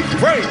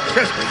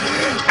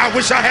 I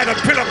wish I had a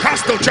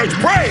Pentecostal church.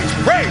 Praise.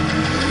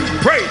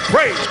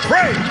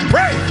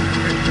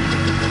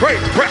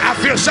 I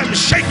feel something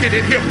shaking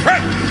in here. Pray.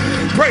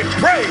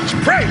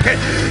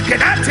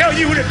 Can I tell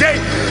you today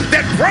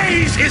that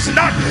praise is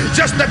not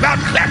just about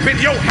clapping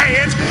your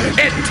hands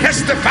and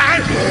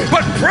testifying,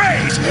 but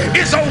praise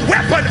is a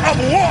weapon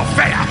of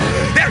warfare.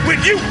 That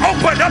when you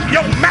open up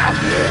your mouth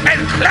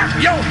and clap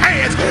your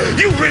hands,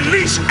 you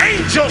release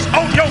angels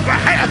on your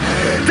behalf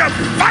to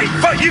fight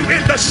for you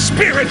in the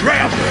spirit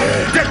realm,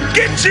 to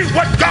get you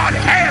what God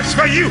has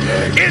for you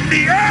in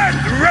the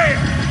earth realm.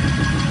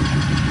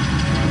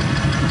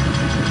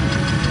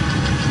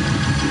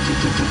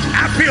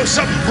 I feel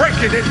something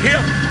breaking in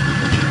here.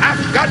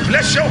 God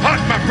bless your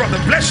heart, my brother.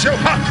 Bless your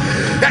heart.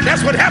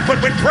 That's what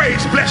happened when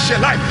praise bless your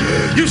life.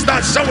 You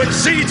start sowing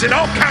seeds and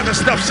all kind of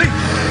stuff. See,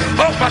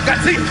 oh my God.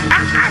 See,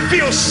 I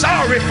feel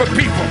sorry for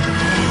people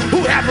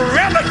who have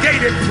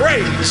relegated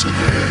praise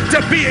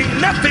to being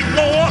nothing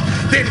more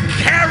than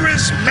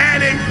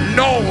charismatic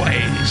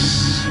noise.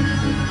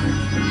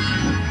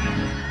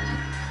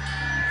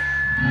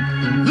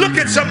 Look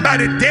at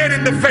somebody dead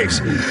in the face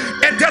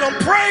and tell them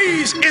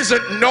praise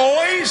isn't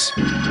noise.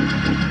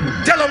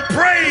 Tell them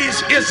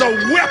praise is a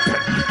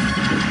weapon.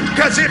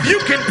 Because if you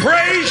can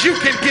praise, you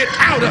can get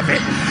out of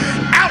it.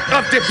 Out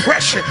of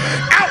depression,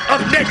 out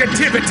of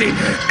negativity,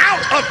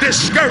 out of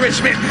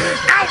discouragement,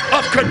 out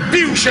of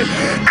confusion,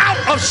 out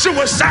of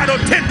suicidal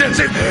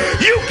tendencies.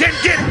 You can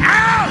get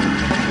out.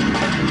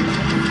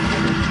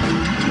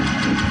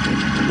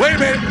 Wait a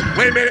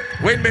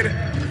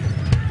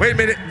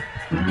minute.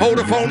 Hold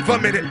the phone for a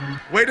minute.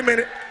 Wait a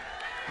minute.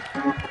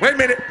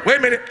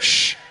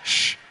 Shh.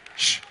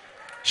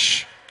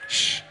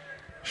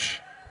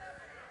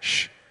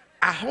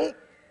 I hope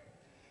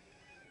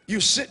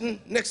you're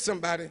sitting next to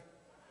somebody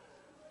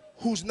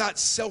who's not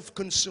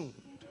self-consumed.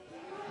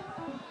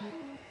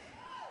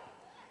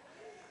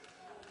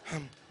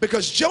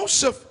 Because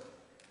Joseph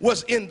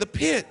was in the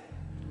pit,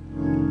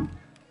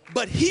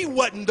 but he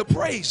wasn't the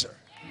praiser.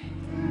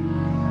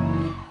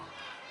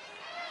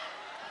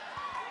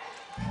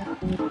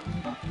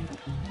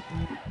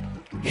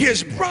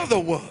 His brother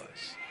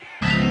was.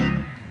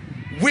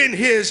 When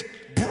his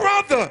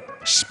brother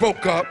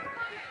spoke up,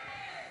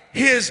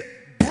 his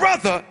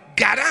brother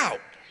got out.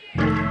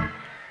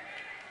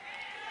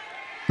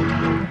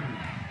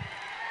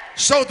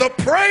 So the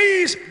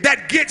praise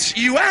that gets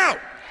you out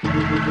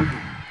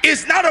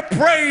is not a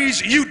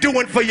praise you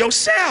doing for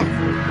yourself.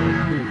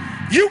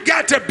 You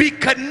got to be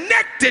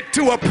connected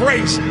to a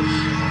praiser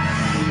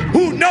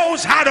who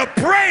knows how to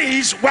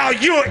praise while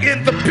you're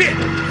in the pit.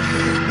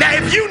 Now,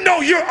 if you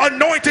know you're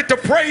anointed to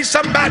praise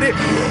somebody,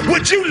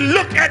 would you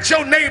look at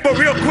your neighbor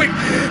real quick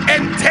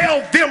and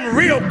tell them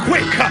real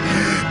quick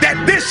that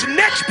this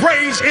next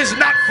praise is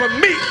not for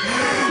me,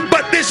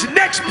 but this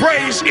next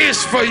praise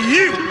is for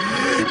you.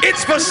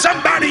 It's for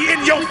somebody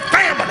in your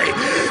family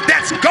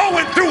that's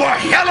going through a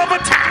hell of a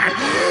time.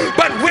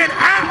 But when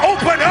I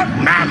open up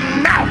my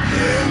mouth,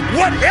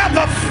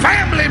 whatever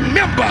family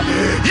member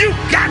you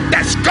got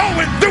that's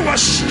going through a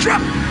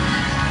struggle,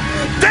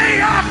 they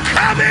are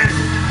coming.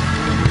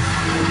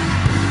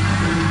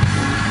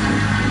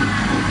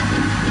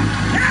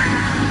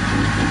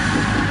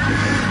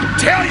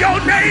 Tell your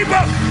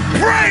neighbor,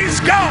 praise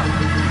God,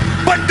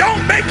 but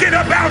don't make it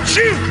about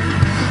you.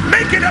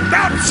 Make it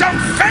about some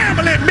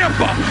family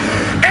member.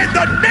 And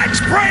the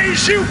next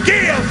praise you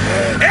give,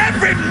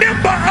 every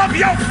member of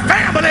your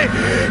family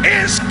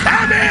is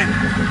coming.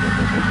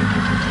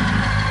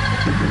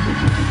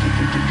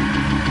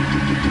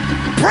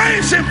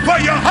 Praise him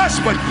for your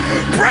husband.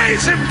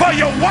 Praise him for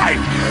your wife.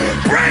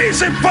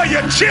 Praise him for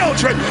your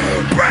children.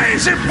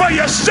 Praise him for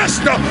your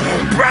sister.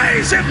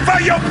 Praise him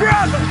for your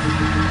brother.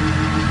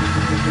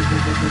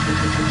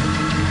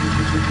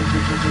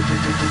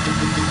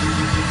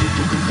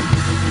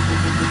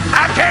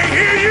 I can't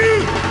hear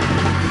you.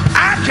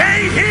 I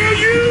can't hear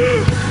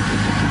you.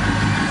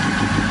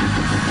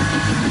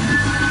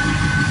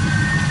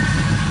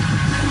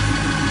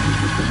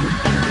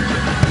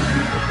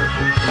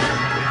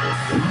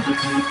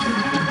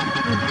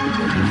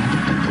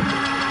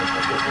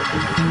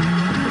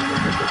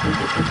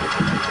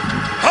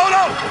 Hold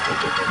on.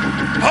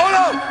 Hold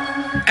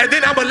on. And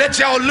then I'm going to let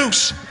y'all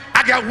loose.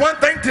 I got one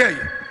thing to tell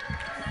you.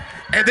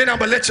 And then I'm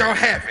going to let y'all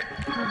have it.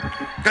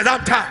 Because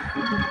I'm tired.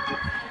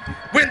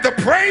 When the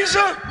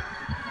praiser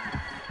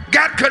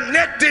got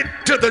connected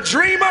to the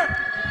dreamer,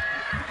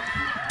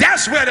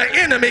 that's where the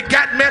enemy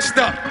got messed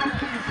up.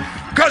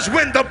 Because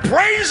when the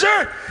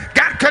praiser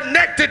got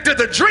connected to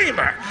the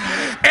dreamer,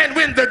 and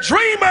when the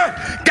dreamer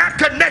got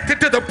connected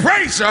to the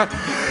praiser,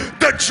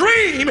 the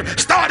dream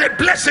started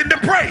blessing the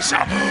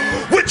praiser.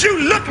 Would you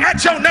look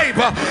at your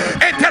neighbor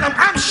and tell him,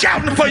 I'm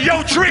shouting for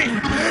your dream,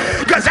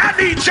 because I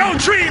need your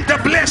dream to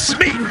bless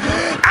me.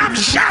 I'm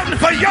shouting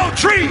for your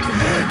dream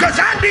because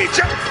I need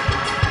your...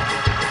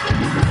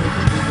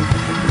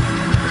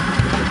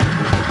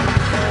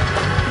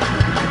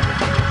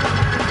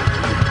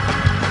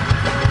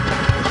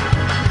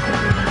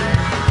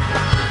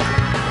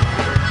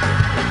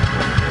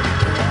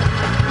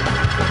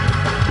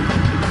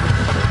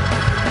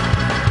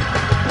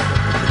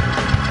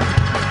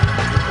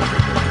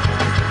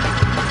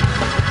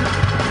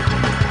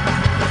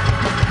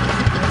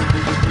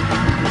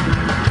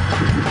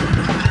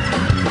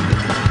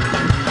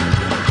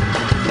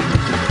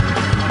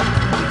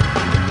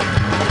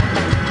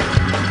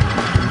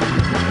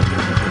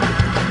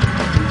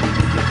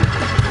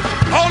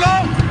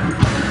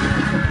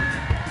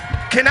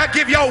 Can I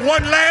give y'all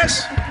one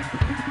last?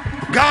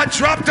 God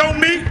dropped on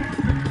me.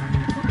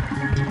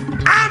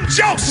 I'm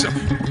Joseph.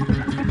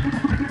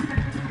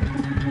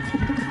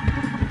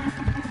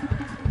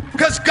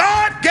 Because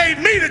God gave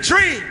me the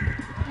dream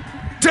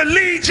to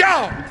lead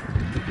y'all.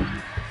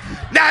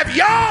 Now if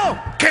y'all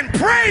can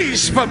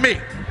praise for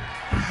me,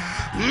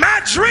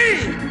 my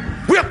dream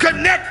will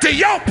connect to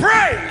your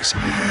praise.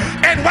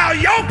 And while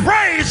your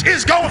praise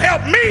is going to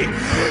help me,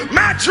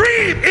 my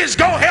dream is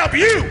going to help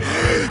you.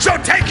 So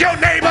take your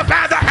neighbor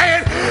by the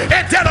hand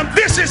and tell them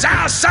this is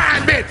our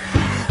assignment.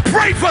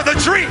 Pray for the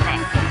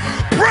dreamer.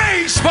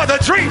 Praise for the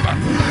dreamer.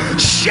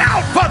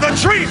 Shout for the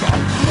dreamer.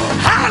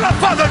 Holler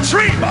for the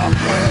dreamer.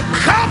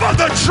 Cover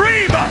the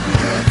dreamer.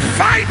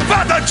 Fight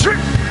for the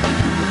dreamer.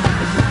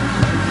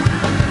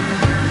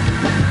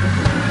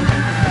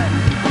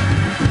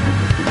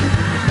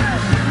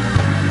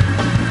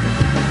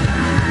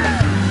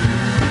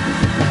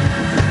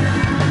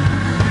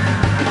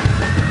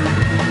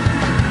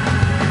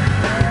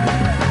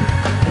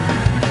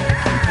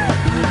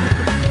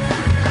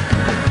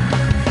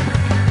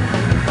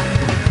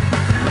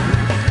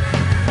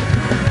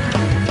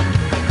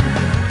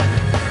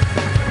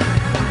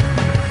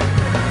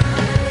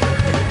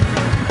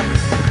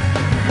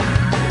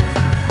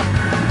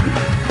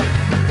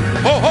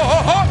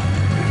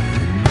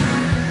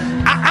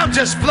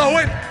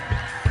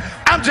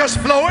 I'm just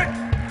flowing.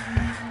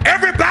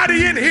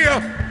 Everybody in here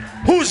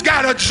who's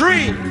got a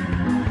dream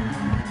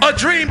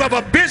of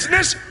a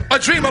business, a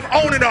dream of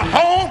owning a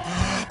home,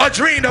 a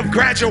dream of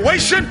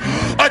graduation,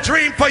 a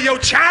dream for your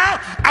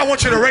child, I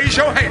want you to raise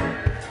your hand.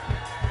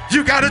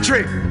 You got a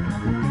dream.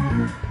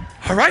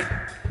 All right?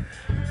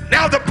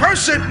 Now the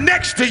person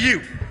next to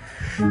you,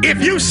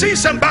 if you see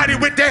somebody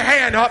with their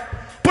hand up,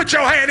 put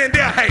your hand in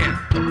their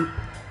hand.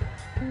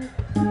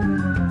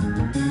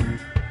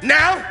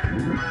 Now,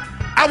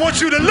 I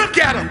want you to look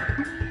at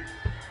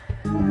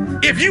them.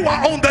 If you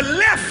are on the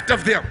left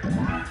of them,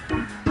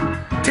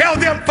 tell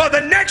them for the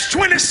next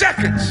 20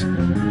 seconds,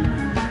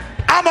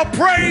 I'm a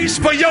praise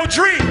for your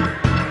dream.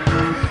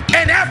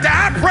 And after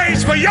I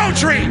praise for your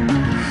dream,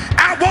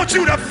 I want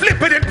you to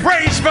flip it and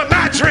praise for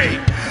my dream.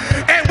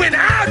 And when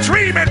our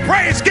dream and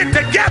praise get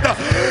together,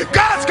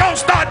 God's gonna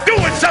start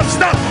doing some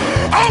stuff.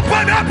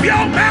 Open up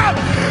your mouth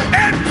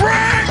and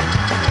pray.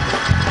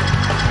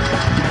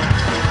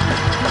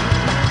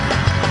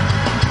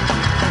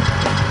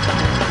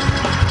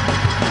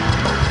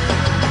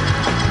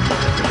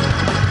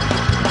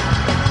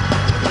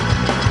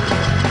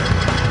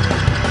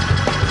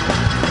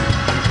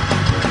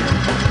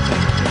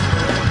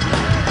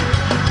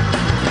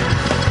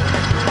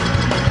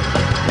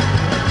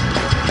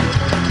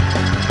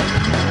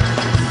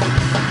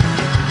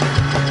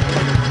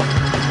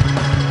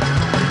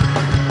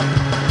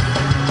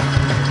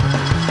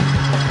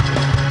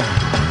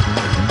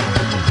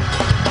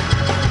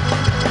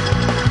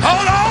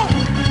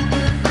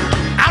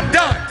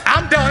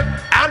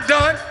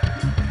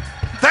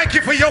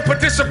 Your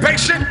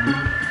participation,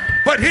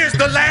 but here's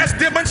the last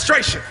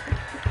demonstration.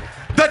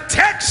 The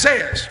text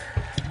says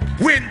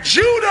when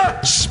Judah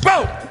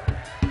spoke,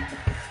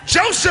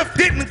 Joseph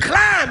didn't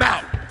climb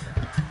out,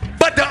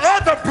 but the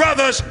other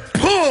brothers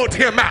pulled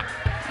him out.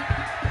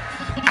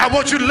 I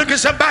want you to look at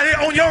somebody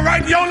on your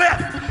right and your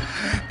left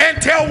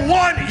and tell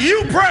one,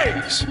 you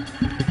praise.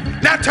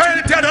 Now turn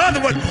and tell the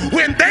other one,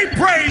 when they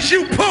praise,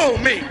 you pull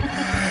me.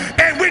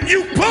 And when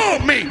you pull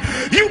me,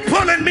 you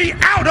pulling me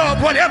out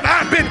of whatever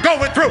I've been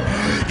going through.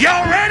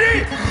 Y'all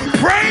ready?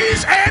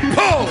 Praise and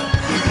pull.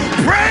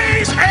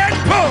 Praise and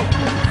pull.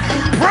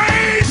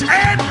 Praise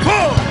and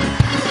pull.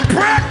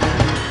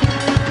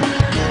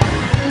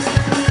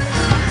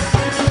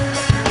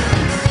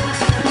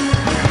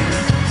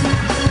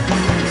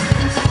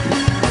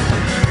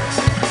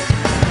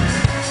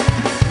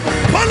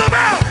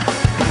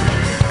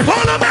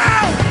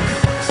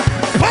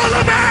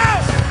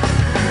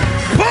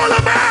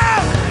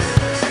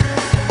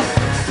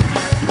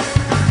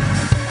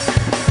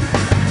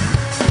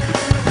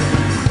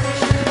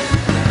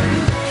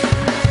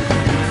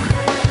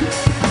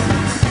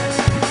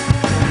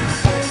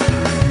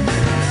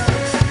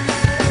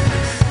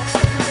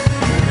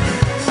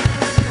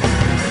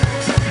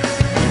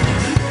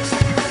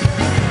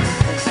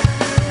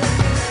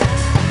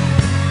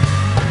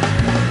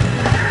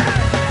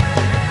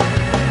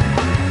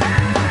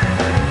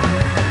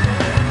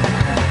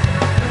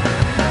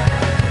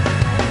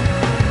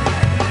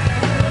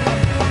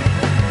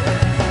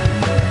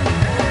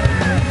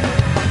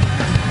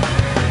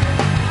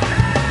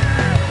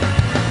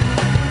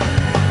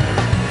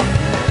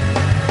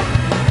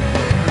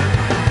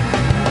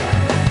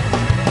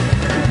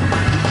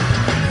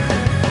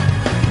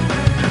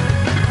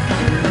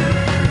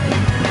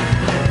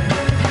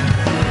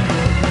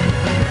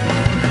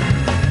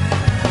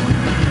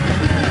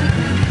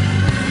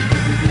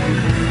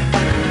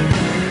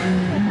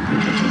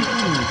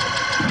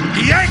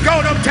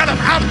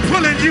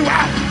 you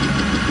out.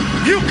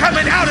 You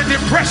coming out of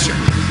depression.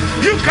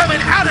 You coming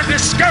out of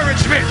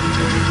discouragement.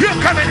 You're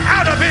coming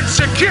out of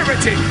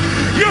insecurity.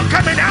 You're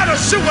coming out of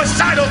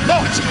suicidal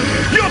thoughts.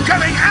 You're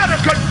coming out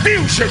of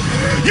confusion.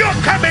 You're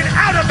coming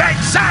out of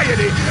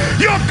anxiety.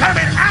 You're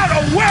coming out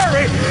of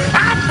worry.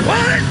 I'm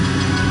pulling.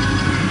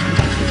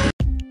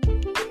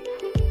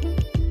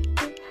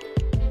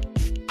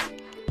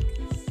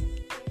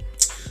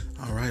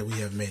 All right, we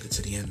have made it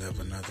to the end of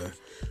another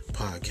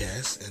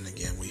podcast. And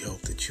again, we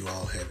hope that you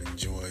all have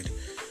enjoyed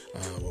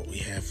what we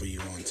have for you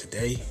on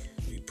today.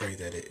 We pray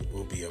that it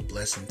will be a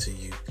blessing to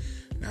you,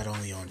 not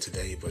only on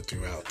today, but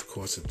throughout the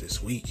course of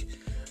this week.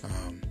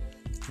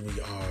 We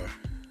are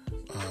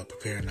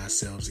preparing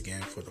ourselves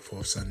again for the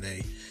fourth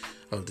Sunday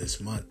of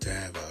this month to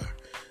have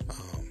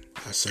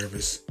our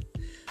service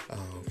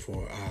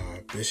for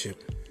our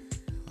bishop.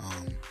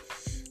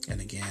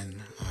 And again,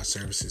 our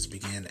services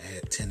begin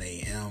at 10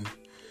 a.m.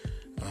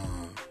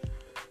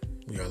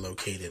 We are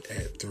located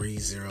at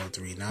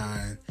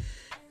 3039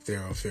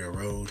 Thoroughfare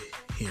Road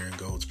here in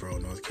Goldsboro,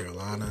 North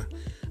Carolina.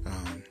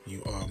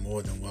 You are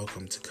more than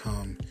welcome to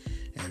come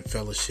and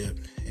fellowship,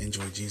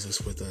 enjoy Jesus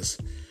with us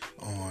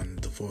on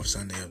the fourth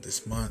Sunday of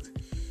this month.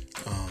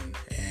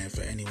 And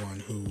for anyone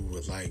who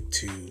would like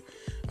to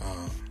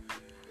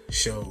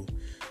show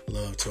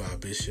love to our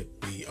bishop,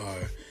 we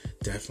are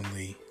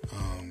definitely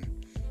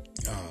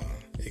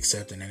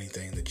accepting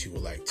anything that you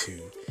would like to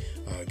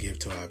give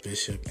to our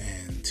bishop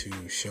and to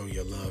show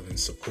your love and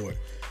support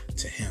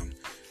to him.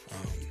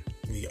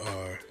 We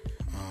are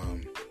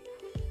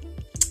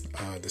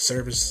the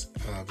service,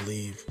 I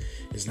believe,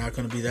 is not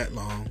going to be that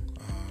long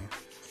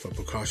for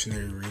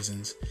precautionary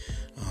reasons.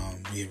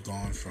 We have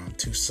gone from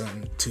two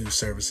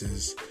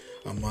services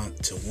a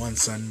month to one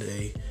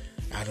Sunday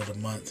out of the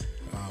month,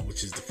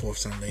 which is the fourth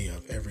Sunday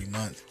of every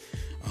month.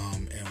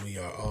 And we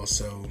are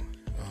also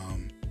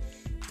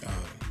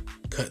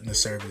cutting the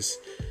service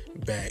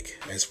back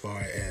as far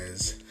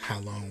as how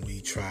long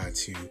we try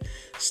to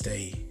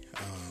stay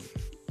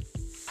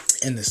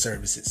in the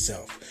service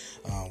itself.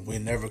 We're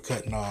never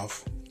cutting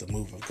off the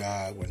move of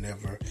God. We're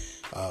never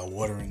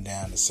watering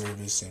down the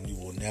service, and we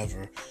will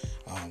never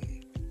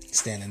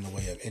stand in the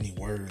way of any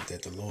word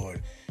that the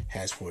Lord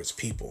has for his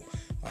people.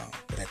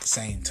 But at the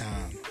same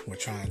time, we're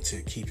trying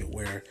to keep it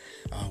where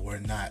we're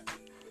not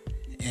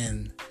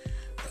in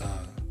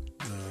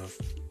the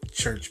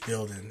church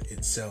building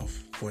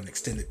itself for an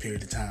extended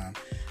period of time,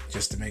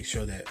 just to make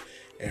sure that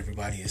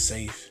everybody is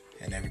safe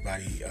and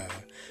everybody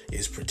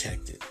is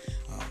protected.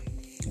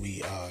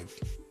 We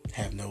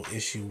have no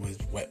issue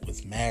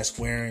with mask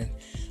wearing.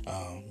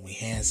 We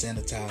hand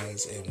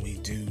sanitize, and we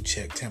do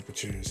check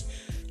temperatures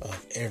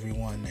of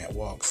everyone that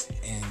walks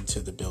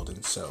into the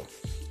building. So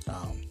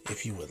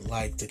if you would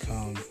like to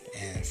come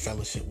and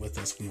fellowship with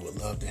us, we would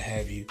love to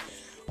have you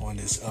on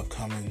this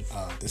upcoming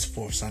this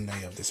fourth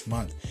Sunday of this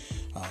month.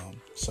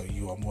 So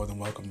you are more than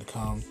welcome to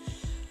come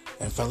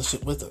and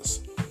fellowship with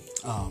us.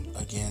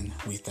 Again,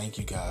 we thank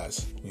you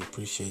guys. We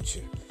appreciate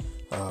you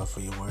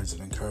for your words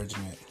of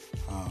encouragement,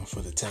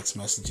 for the text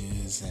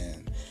messages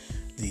and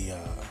the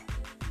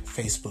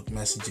Facebook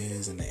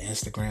messages and the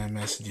Instagram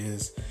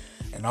messages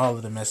and all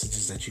of the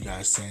messages that you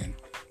guys send,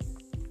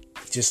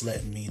 just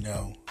letting me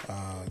know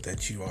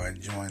that you are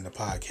enjoying the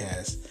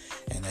podcast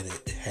and that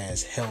it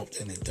has helped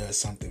and it does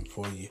something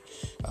for you.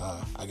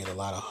 I get a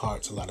lot of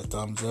hearts, a lot of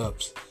thumbs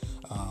ups,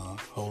 a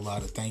whole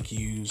lot of thank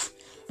yous,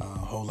 a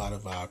whole lot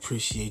of I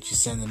appreciate you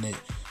sending it.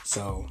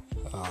 So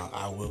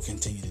I will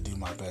continue to do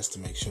my best to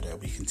make sure that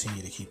we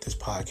continue to keep this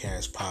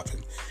podcast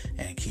popping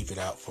and keep it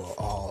out for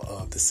all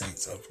of the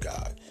saints of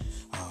God.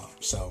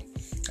 So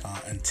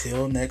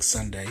until next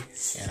Sunday,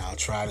 and I'll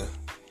try to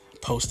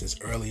post as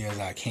early as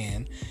I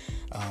can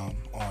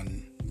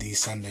on these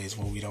Sundays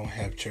when we don't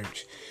have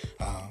church.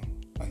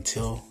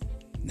 Until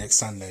next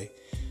Sunday,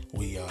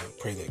 we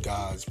pray that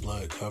God's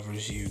blood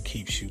covers you,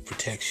 keeps you,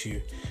 protects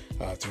you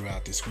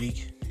throughout this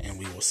week, and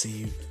we will see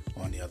you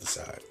on the other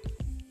side.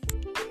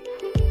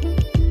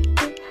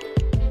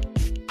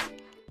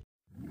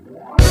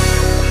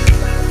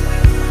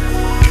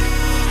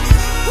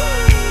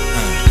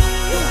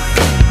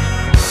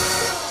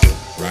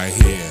 Right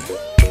here,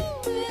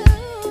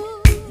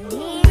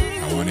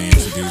 I want to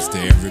introduce to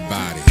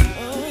everybody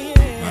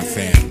my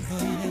family,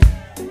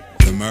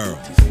 the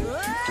Merles,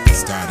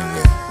 starting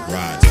with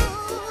Roger,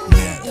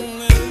 Netta,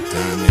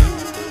 Donnell,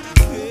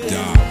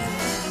 Darwin,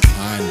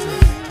 Andre,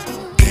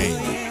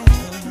 Damon,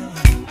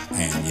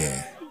 and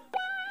yeah,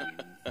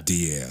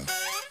 DL.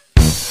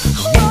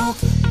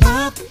 Woke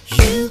up,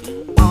 you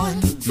on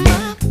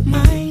my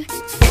mind.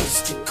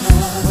 First to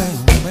call,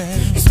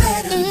 it's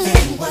better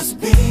than what's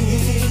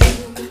been.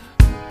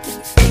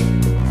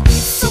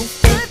 So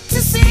good to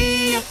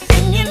see you,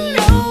 and you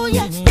know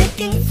you're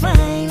looking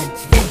fine.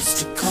 First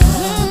to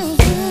call,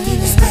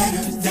 it's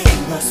better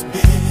than what's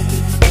been.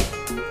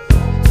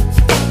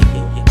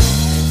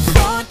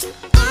 Thought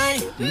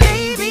I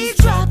maybe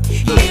dropped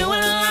you a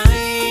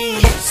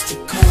line. First to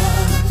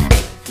call,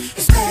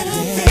 it's better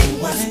than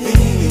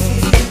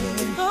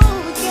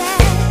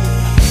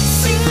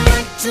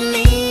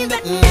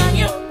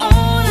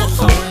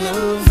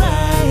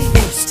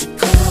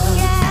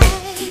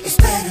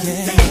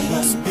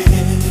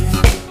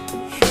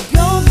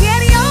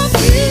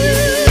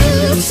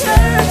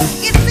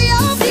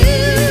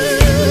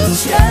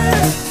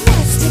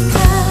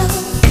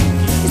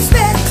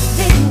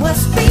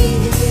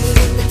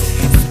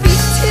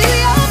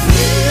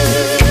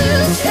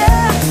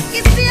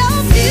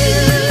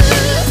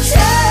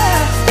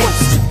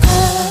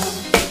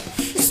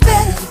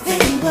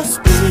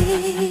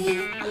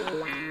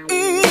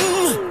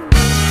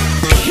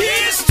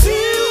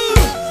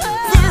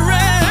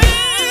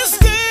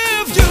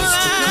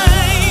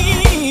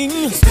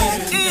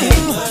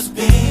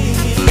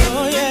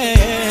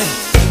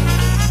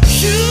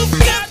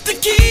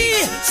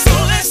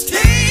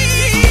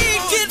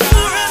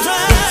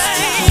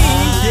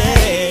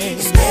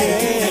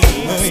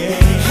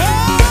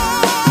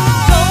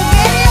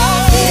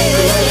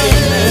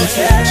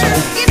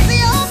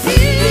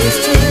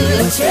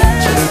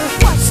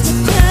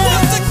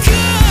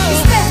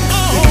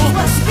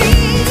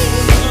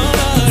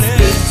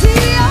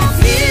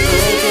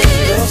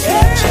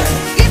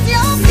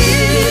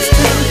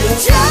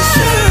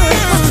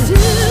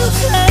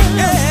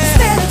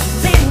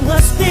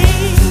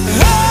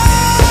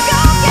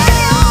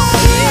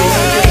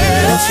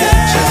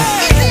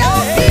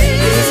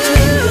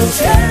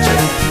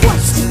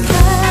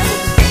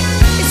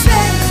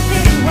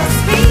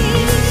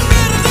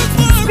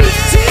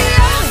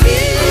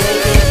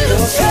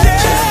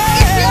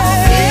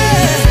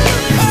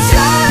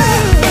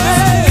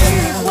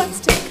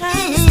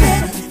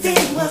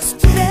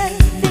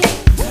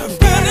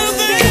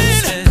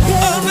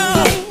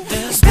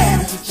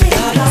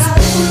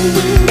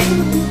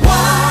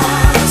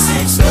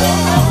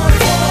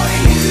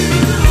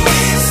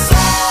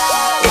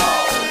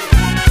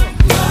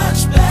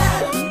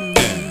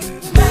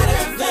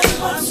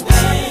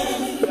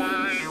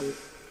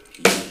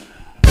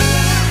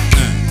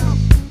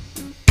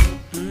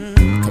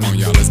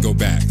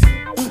back.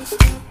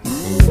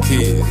 Ooh,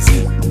 kids.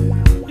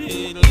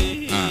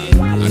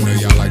 I know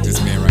y'all like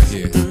this man right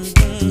here.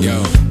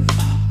 Yo,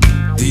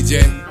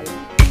 DJ.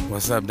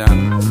 What's up, Don?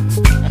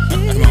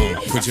 Come on,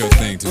 put your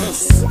thing to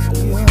us.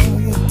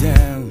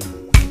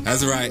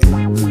 That's right.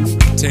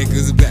 Take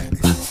us back.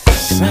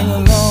 Sing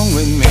along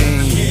with me.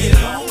 It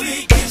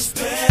only gets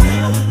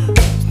better.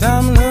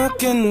 I'm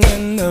looking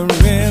in the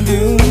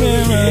rearview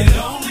mirror. It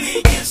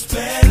only gets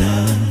better.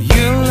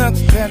 You look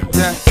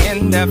better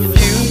in the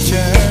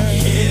future.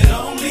 It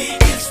only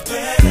gets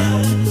better.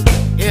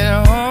 It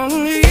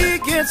only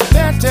gets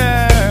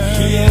better.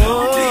 It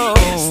only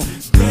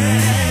gets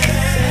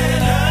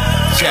better.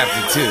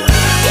 Chapter 2.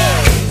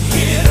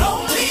 It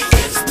only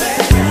gets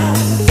better.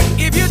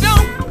 If you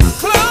don't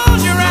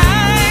close your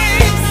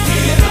eyes,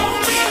 It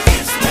only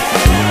gets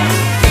better.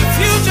 the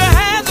future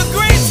has a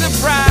great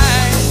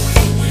surprise.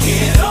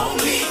 It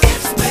only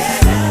gets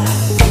better.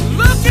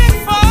 Looking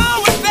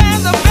forward,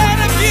 there's a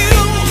better view.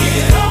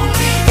 It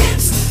only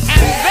gets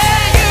And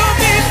there you'll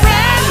be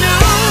brand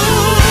new.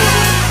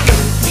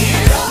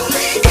 It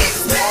only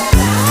gets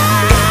better.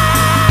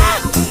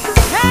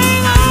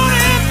 Hang on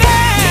in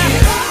there.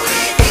 It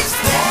only gets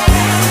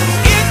better.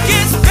 It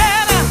gets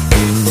better.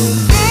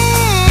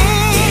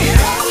 It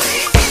only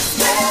gets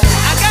better.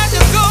 I got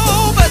to go,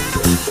 but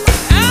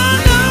I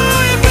know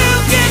it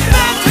will get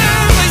better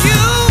for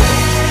you.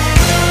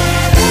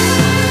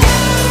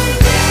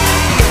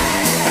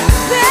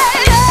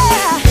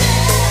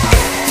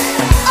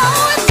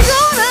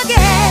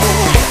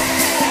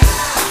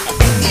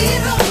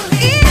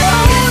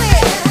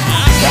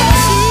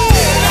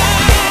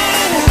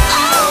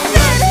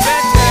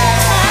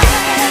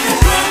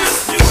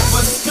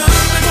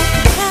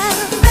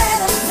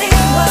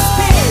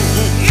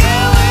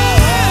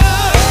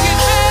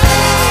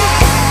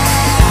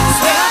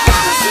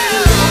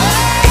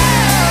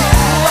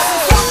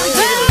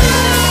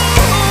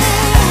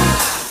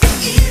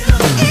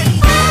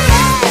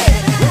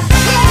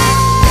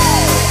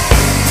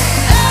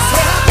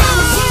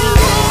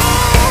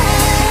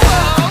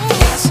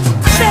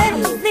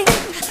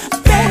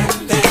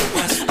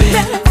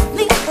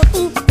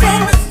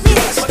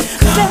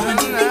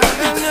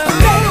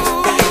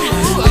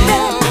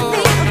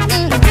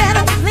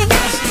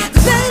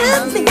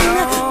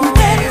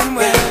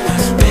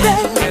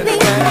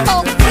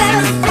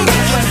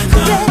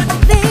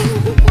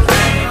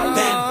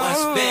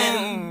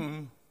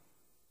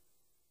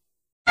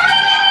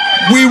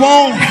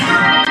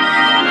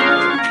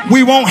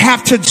 We won't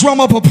have to drum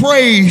up a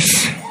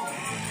praise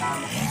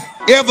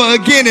ever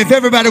again if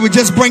everybody would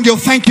just bring your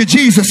thank you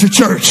Jesus to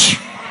church.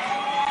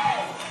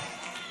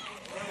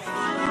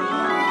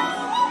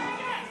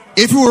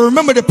 If you will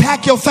remember to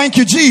pack your thank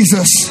you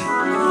Jesus,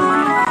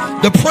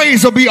 the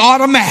praise will be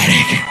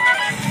automatic.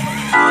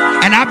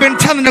 And I've been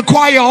telling the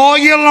choir all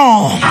year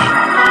long,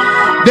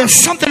 there's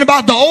something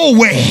about the old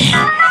way.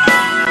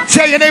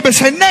 Tell your neighbor,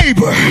 say,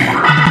 neighbor,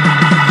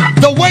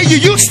 the way you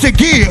used to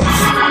give,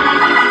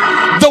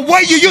 the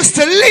way you used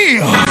to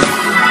live,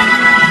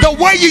 the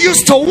way you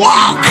used to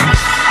walk,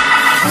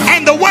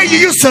 and the way you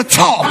used to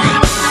talk.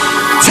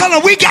 Tell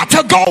them we got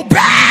to go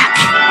back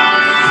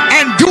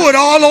and do it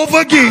all over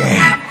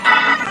again.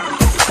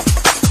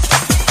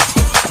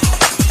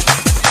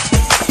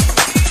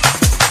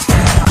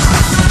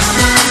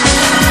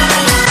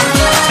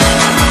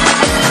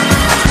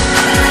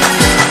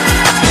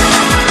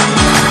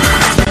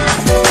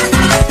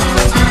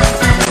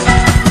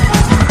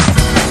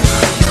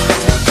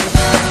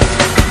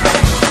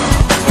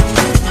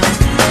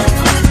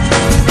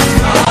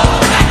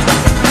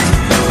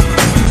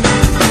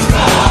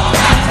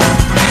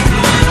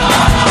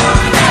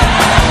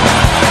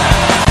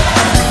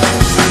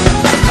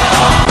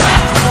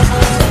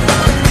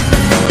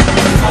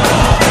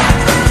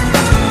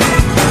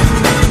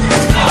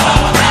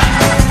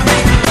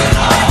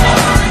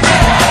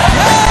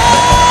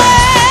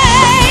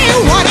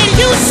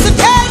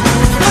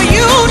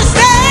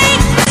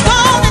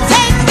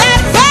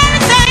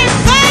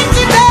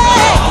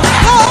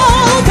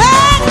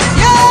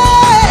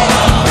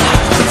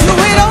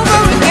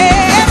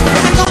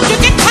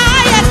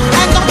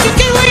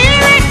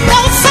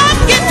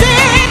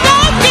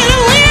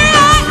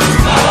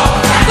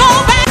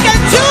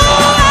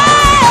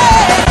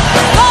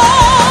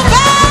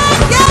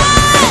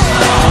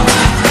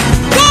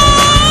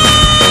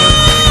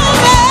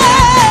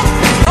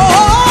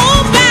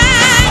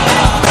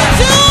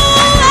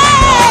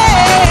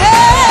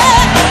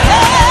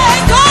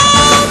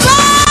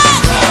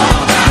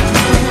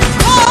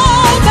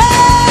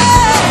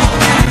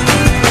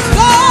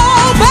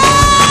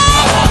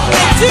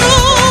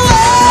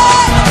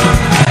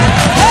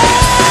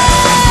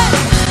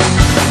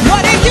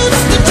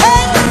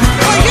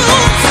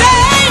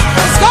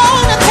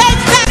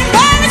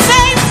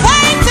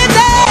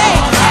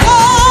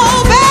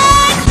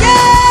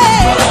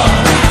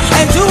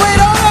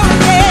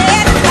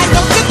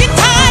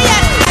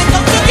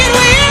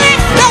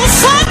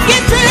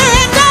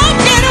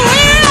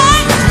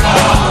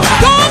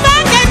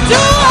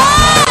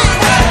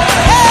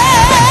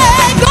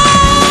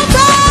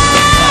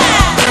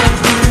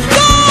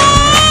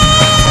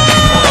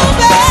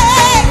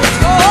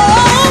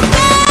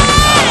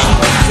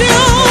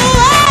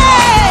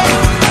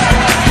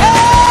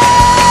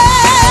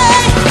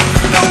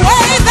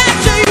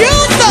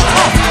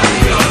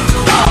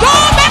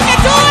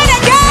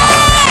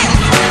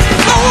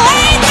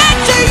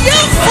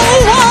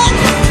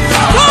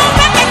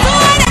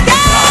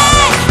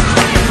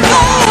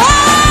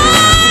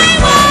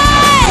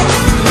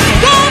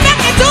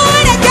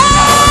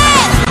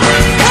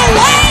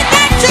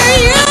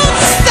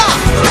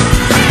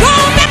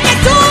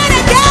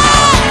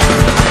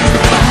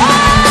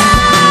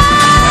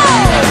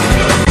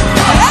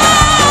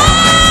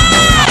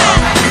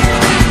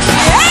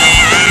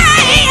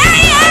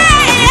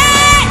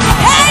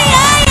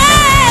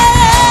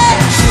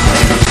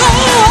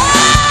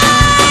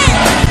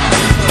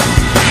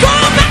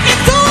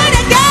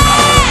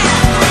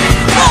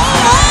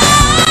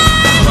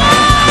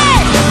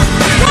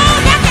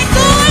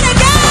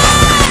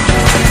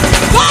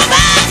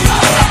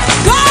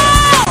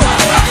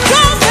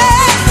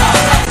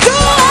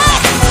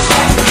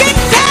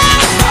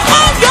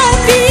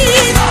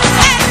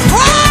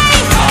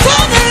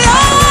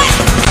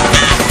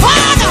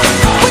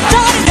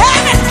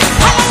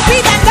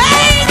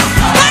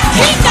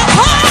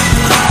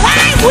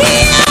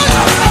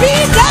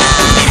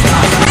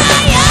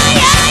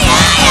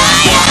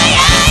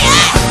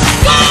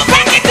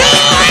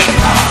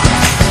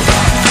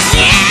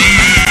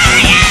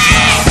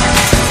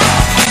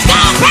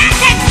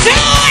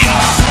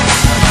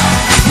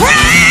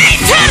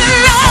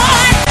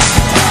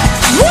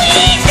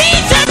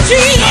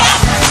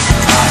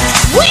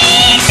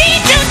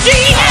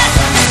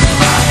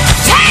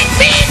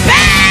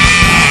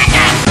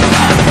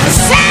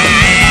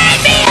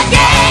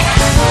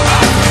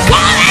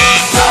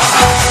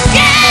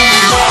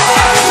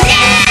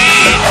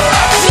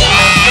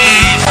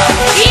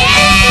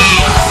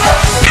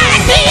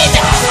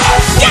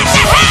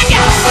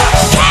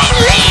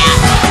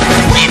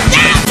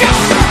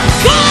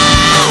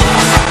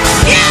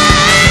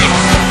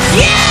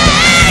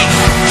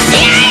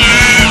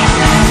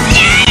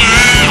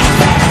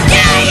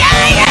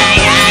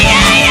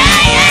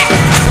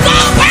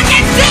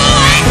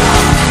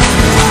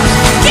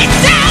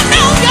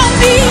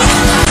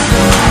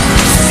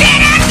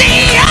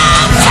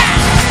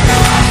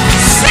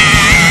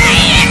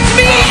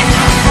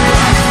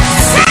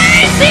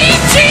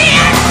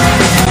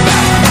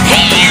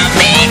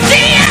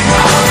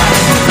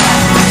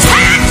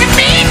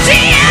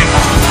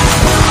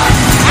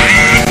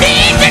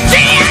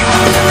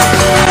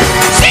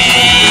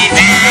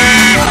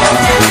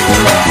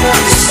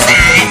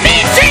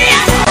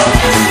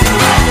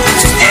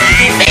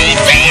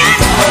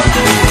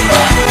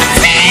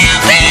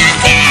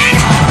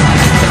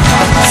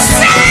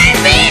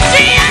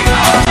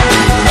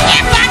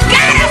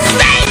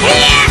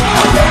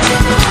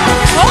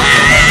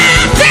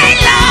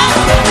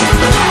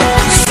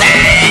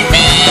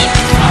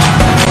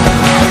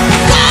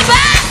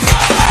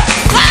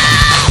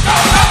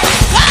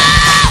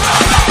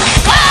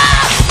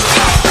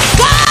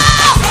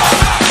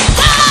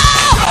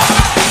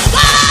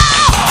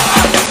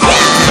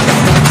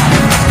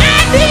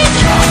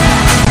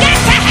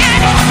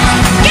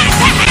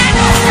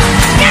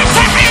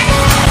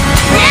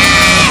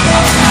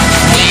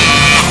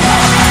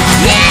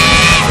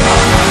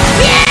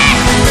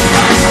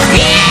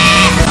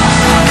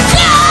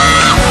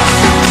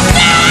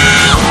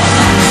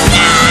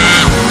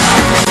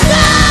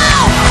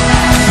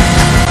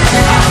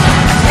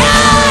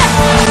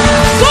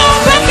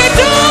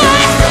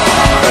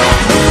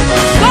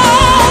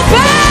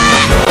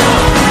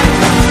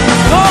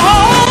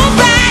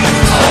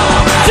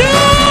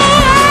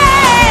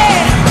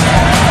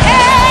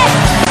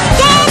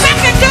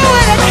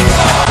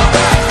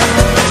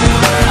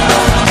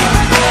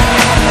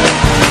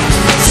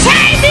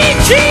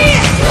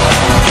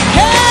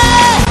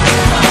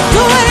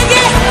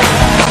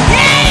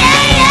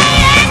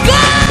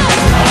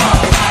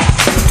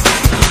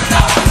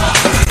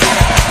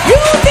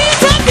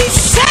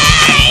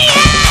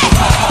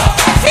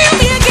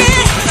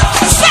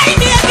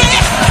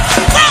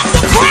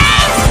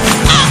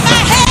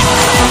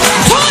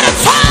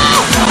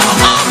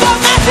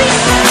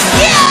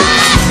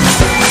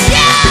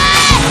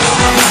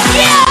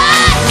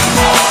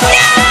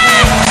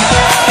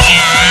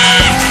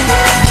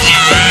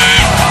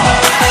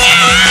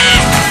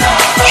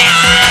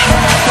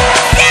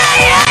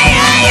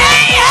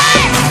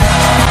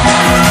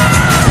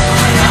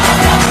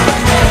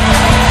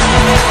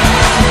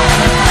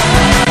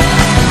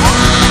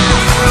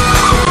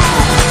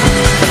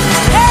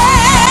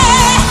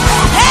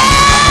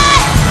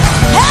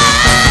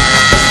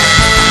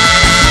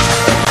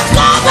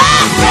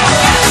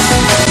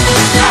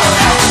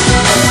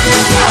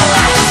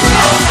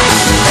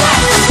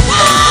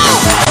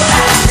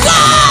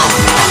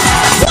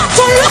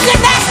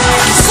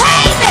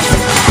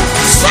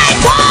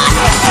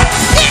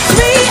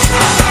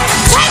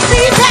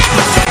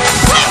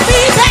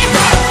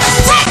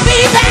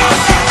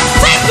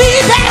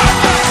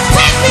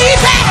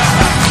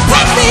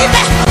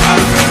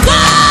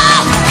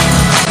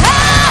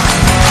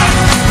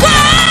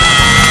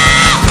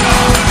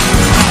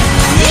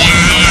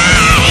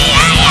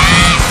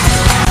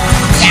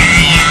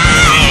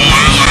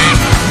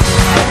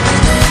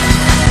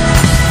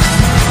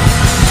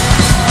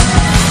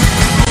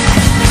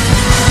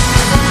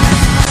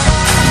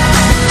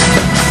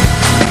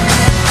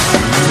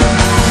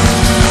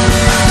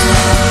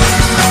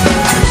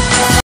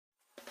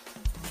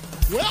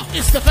 Well,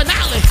 it's the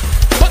finale,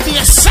 but the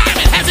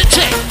assignment hasn't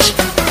changed.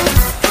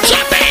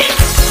 Jump in!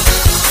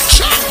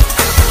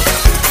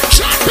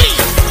 Jump in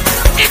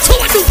into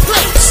a new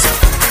place.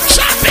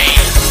 Jump in!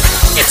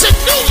 It's a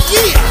new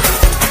year.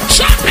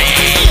 Jump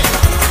in!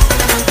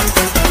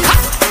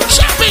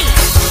 Jump in!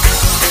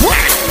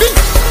 Brand new.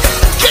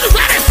 Get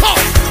ready for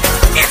it.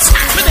 It's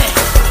happening.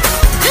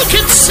 You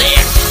can see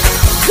it.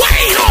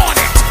 Wait on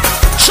it.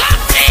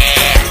 Jump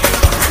in!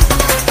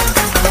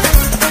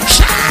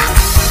 Jump!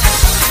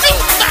 New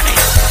money,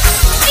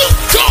 new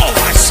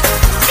doors,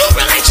 new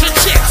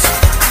relationships,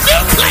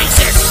 new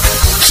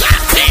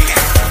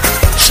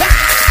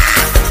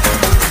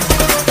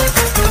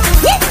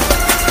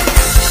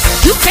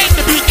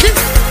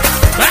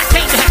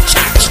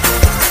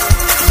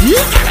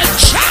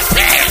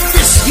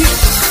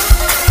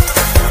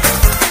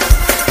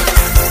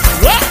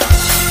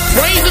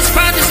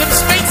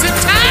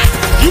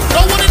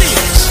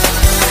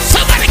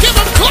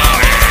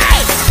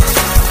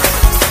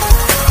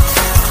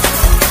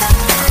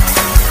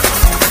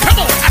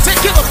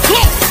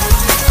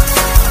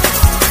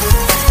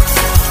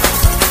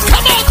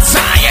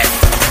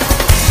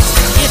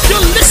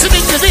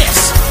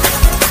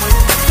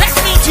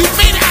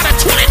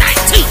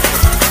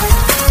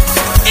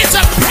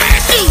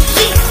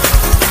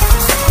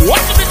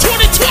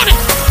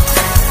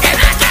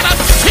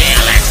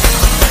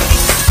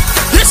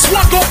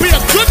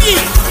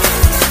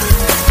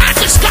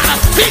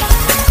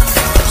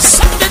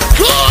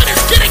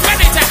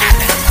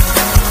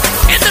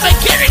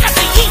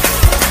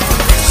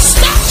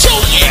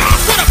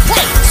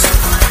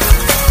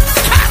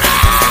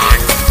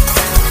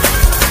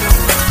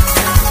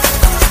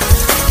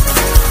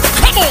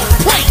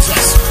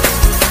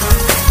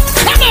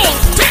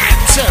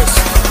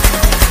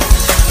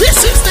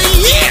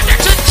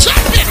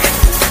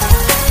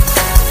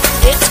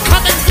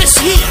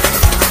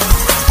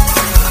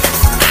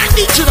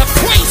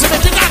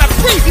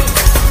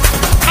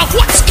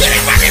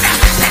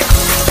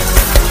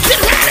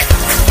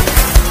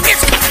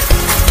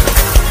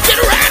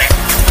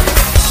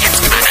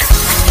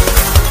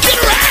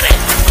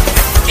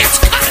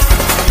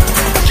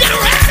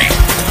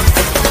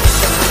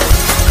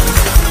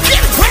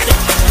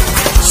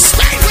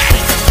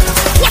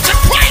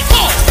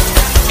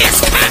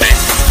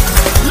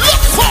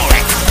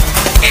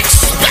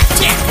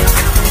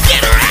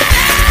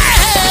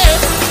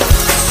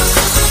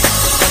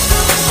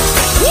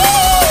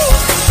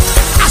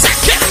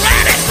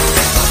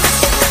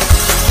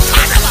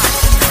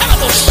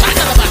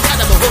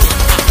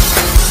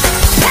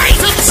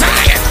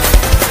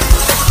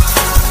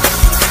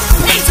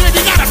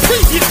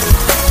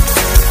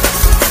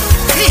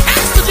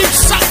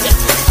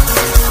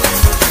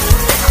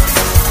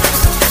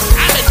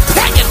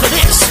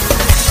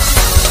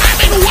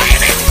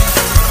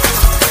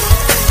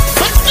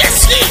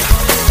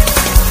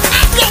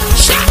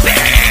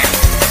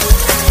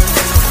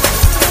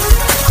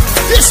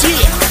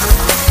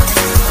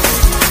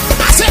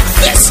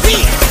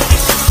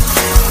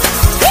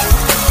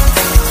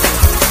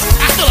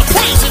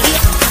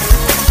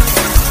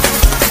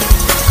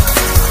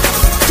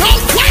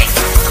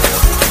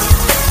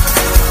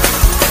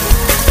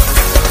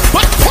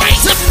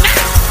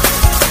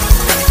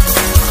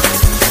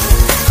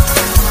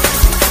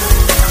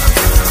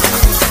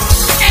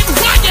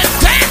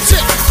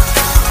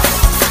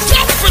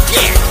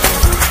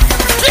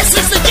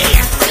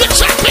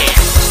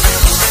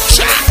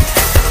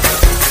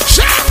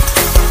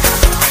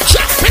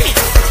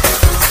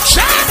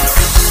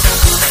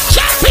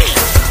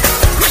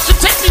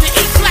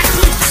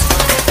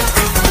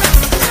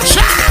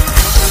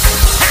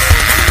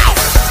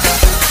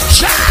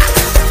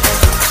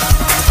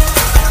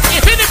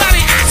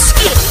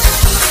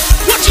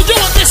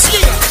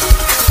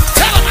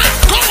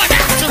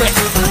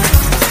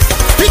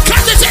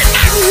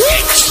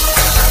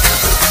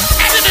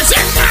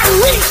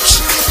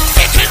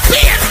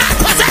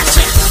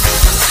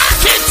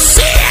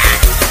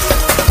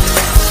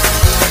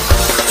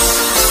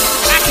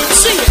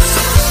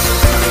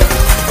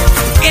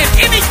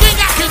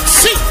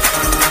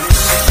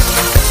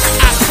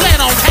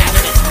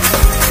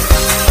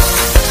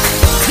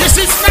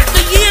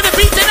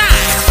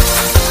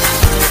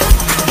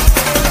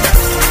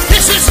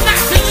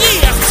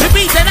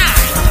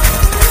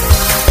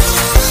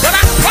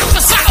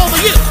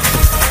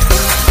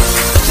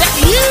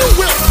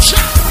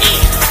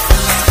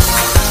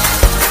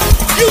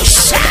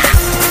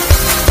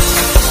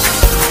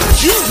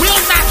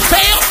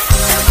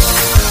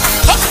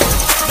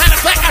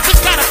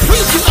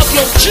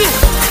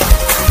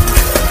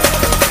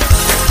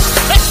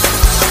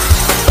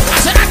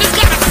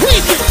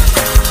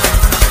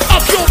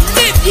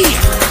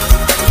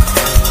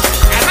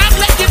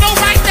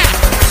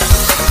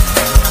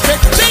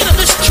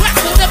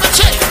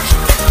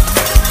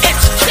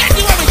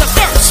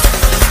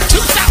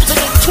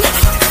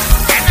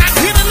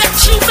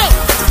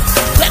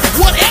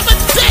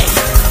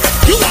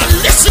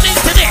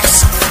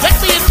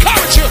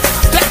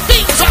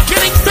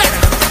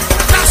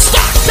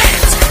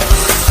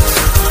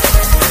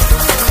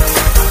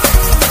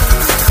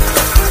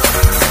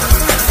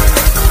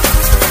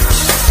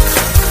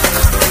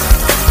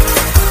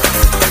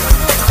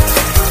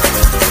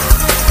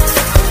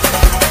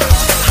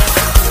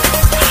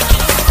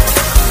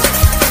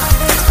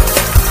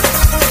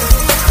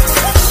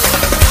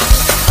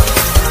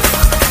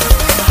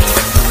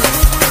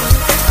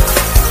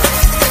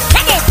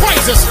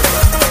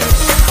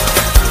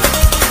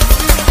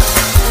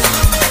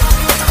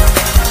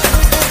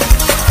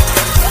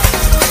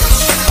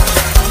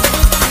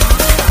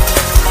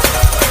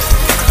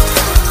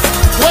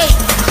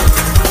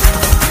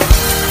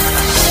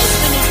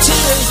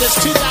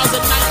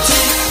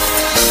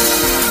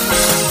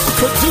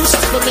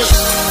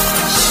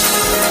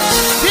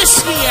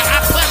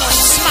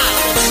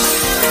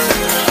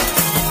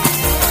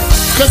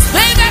 'Cause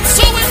they that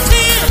sow in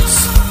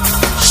tears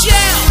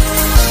shall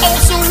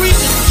also reap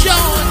in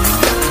joy.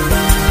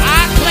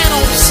 I plan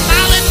on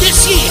smiling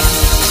this year,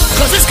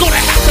 'cause it's gonna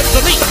happen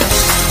for me.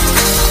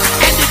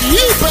 And if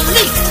you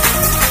believe,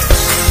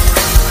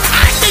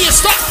 I need you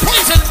start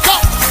praising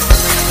God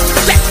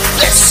that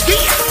this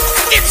year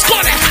it's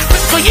gonna happen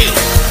for you.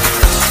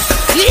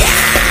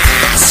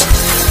 Yes!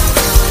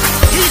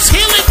 He's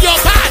healing your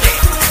body.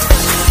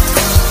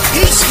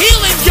 He's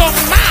healing your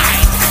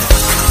mind.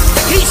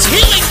 He's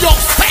healing your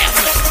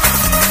family.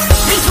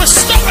 He's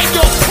restoring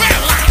your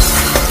prayer life.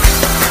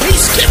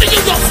 He's giving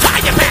you your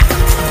fire back.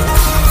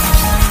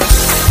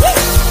 Woo!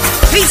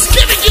 He's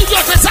giving you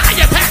your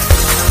desire back.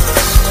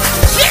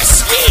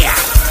 This year,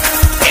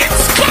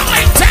 it's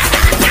going to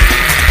happen.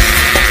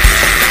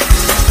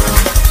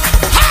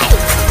 How?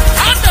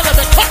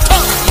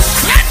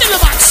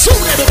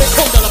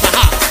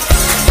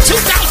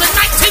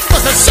 2019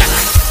 was a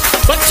setup,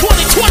 but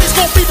 2020 is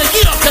going to be the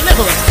year of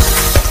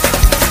deliverance.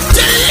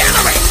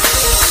 Deliverance.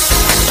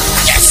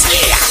 This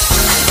year,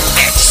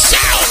 it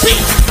shall be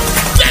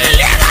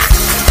delivered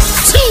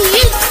to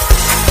you.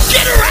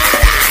 Get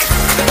ready.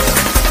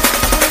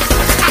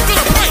 I feel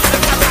a praise.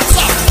 I'm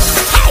sorry.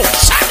 How?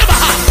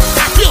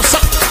 I feel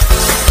something.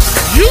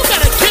 You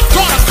better give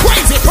God a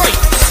crazy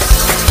praise,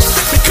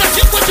 because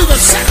you went through the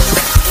setup,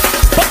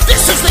 but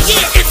this is the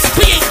year it's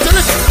being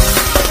delivered.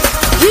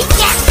 You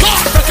thought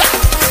God forgot,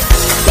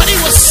 but He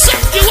was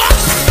setting you up.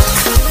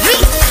 You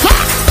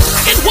thought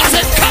it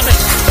wasn't coming.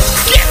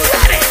 Get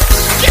ready.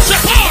 Get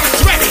your arms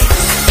ready.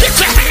 Get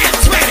your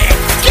hands ready.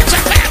 Get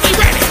your family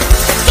ready.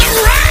 The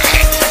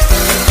rain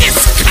is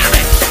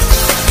coming.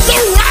 The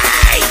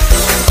rain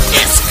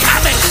is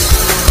coming.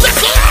 The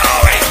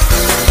glory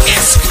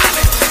is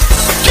coming.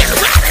 Get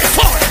ready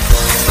for it.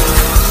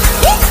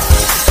 Woo!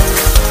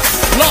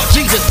 Lord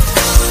Jesus,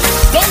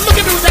 don't look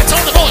at me with that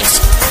tone of voice.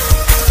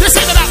 This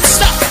ain't about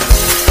stuff.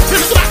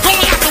 This is about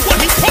going after what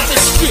He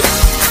promised you.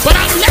 But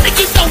I'm letting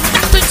you know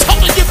nothing's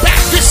holding you back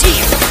this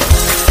year.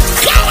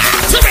 Go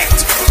after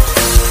it.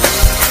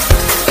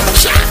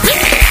 Jump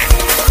in.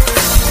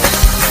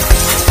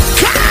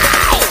 Go.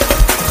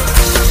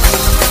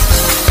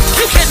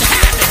 You can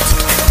have it.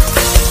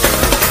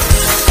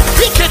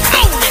 You can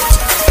own it.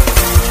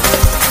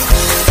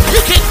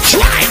 You can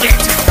drive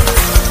it.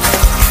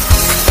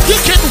 You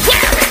can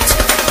wear it.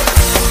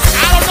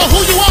 I don't know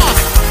who you are,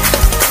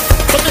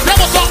 but the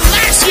devil thought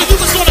last year you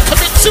was going to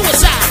commit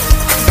suicide.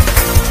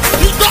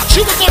 You thought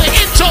you were going to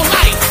end your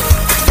life.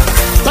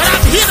 But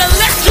I'm here to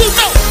let you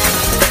know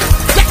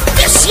that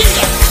this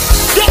year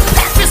your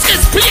purpose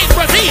is being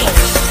revealed.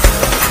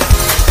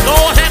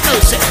 Lord have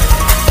mercy.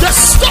 The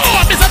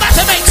storm is about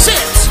to make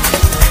sense.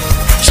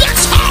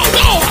 Just hold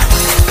on.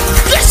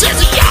 This is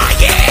your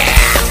year.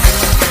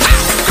 How?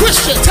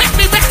 Christian, take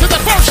me back to the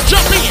first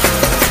jump in.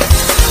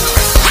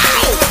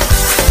 How?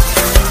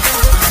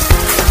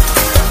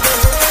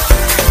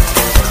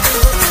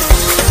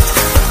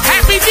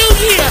 Happy New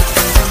Year.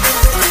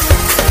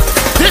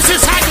 This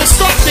is how you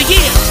start the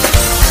year.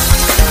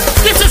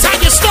 This is how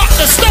you start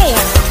the storm.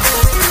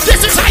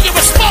 This is how you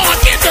respond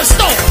in the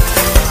storm.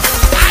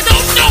 I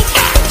don't know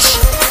much,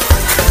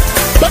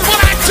 but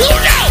what I do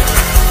know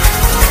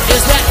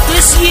is that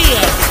this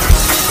year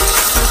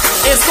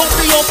is going to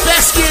be your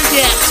best year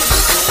yet.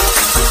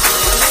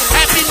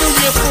 Happy New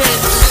Year,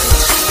 friends.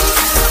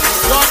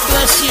 God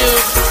bless you.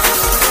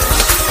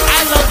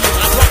 I love you.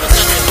 I promise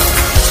I do.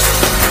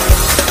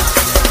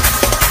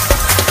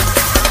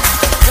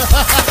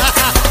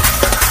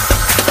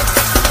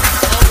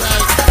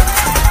 Alright.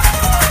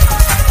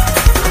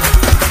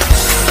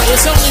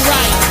 It's only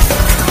right.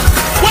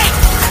 Wait!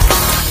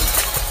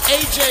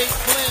 AJ,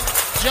 Glenn,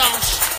 Josh.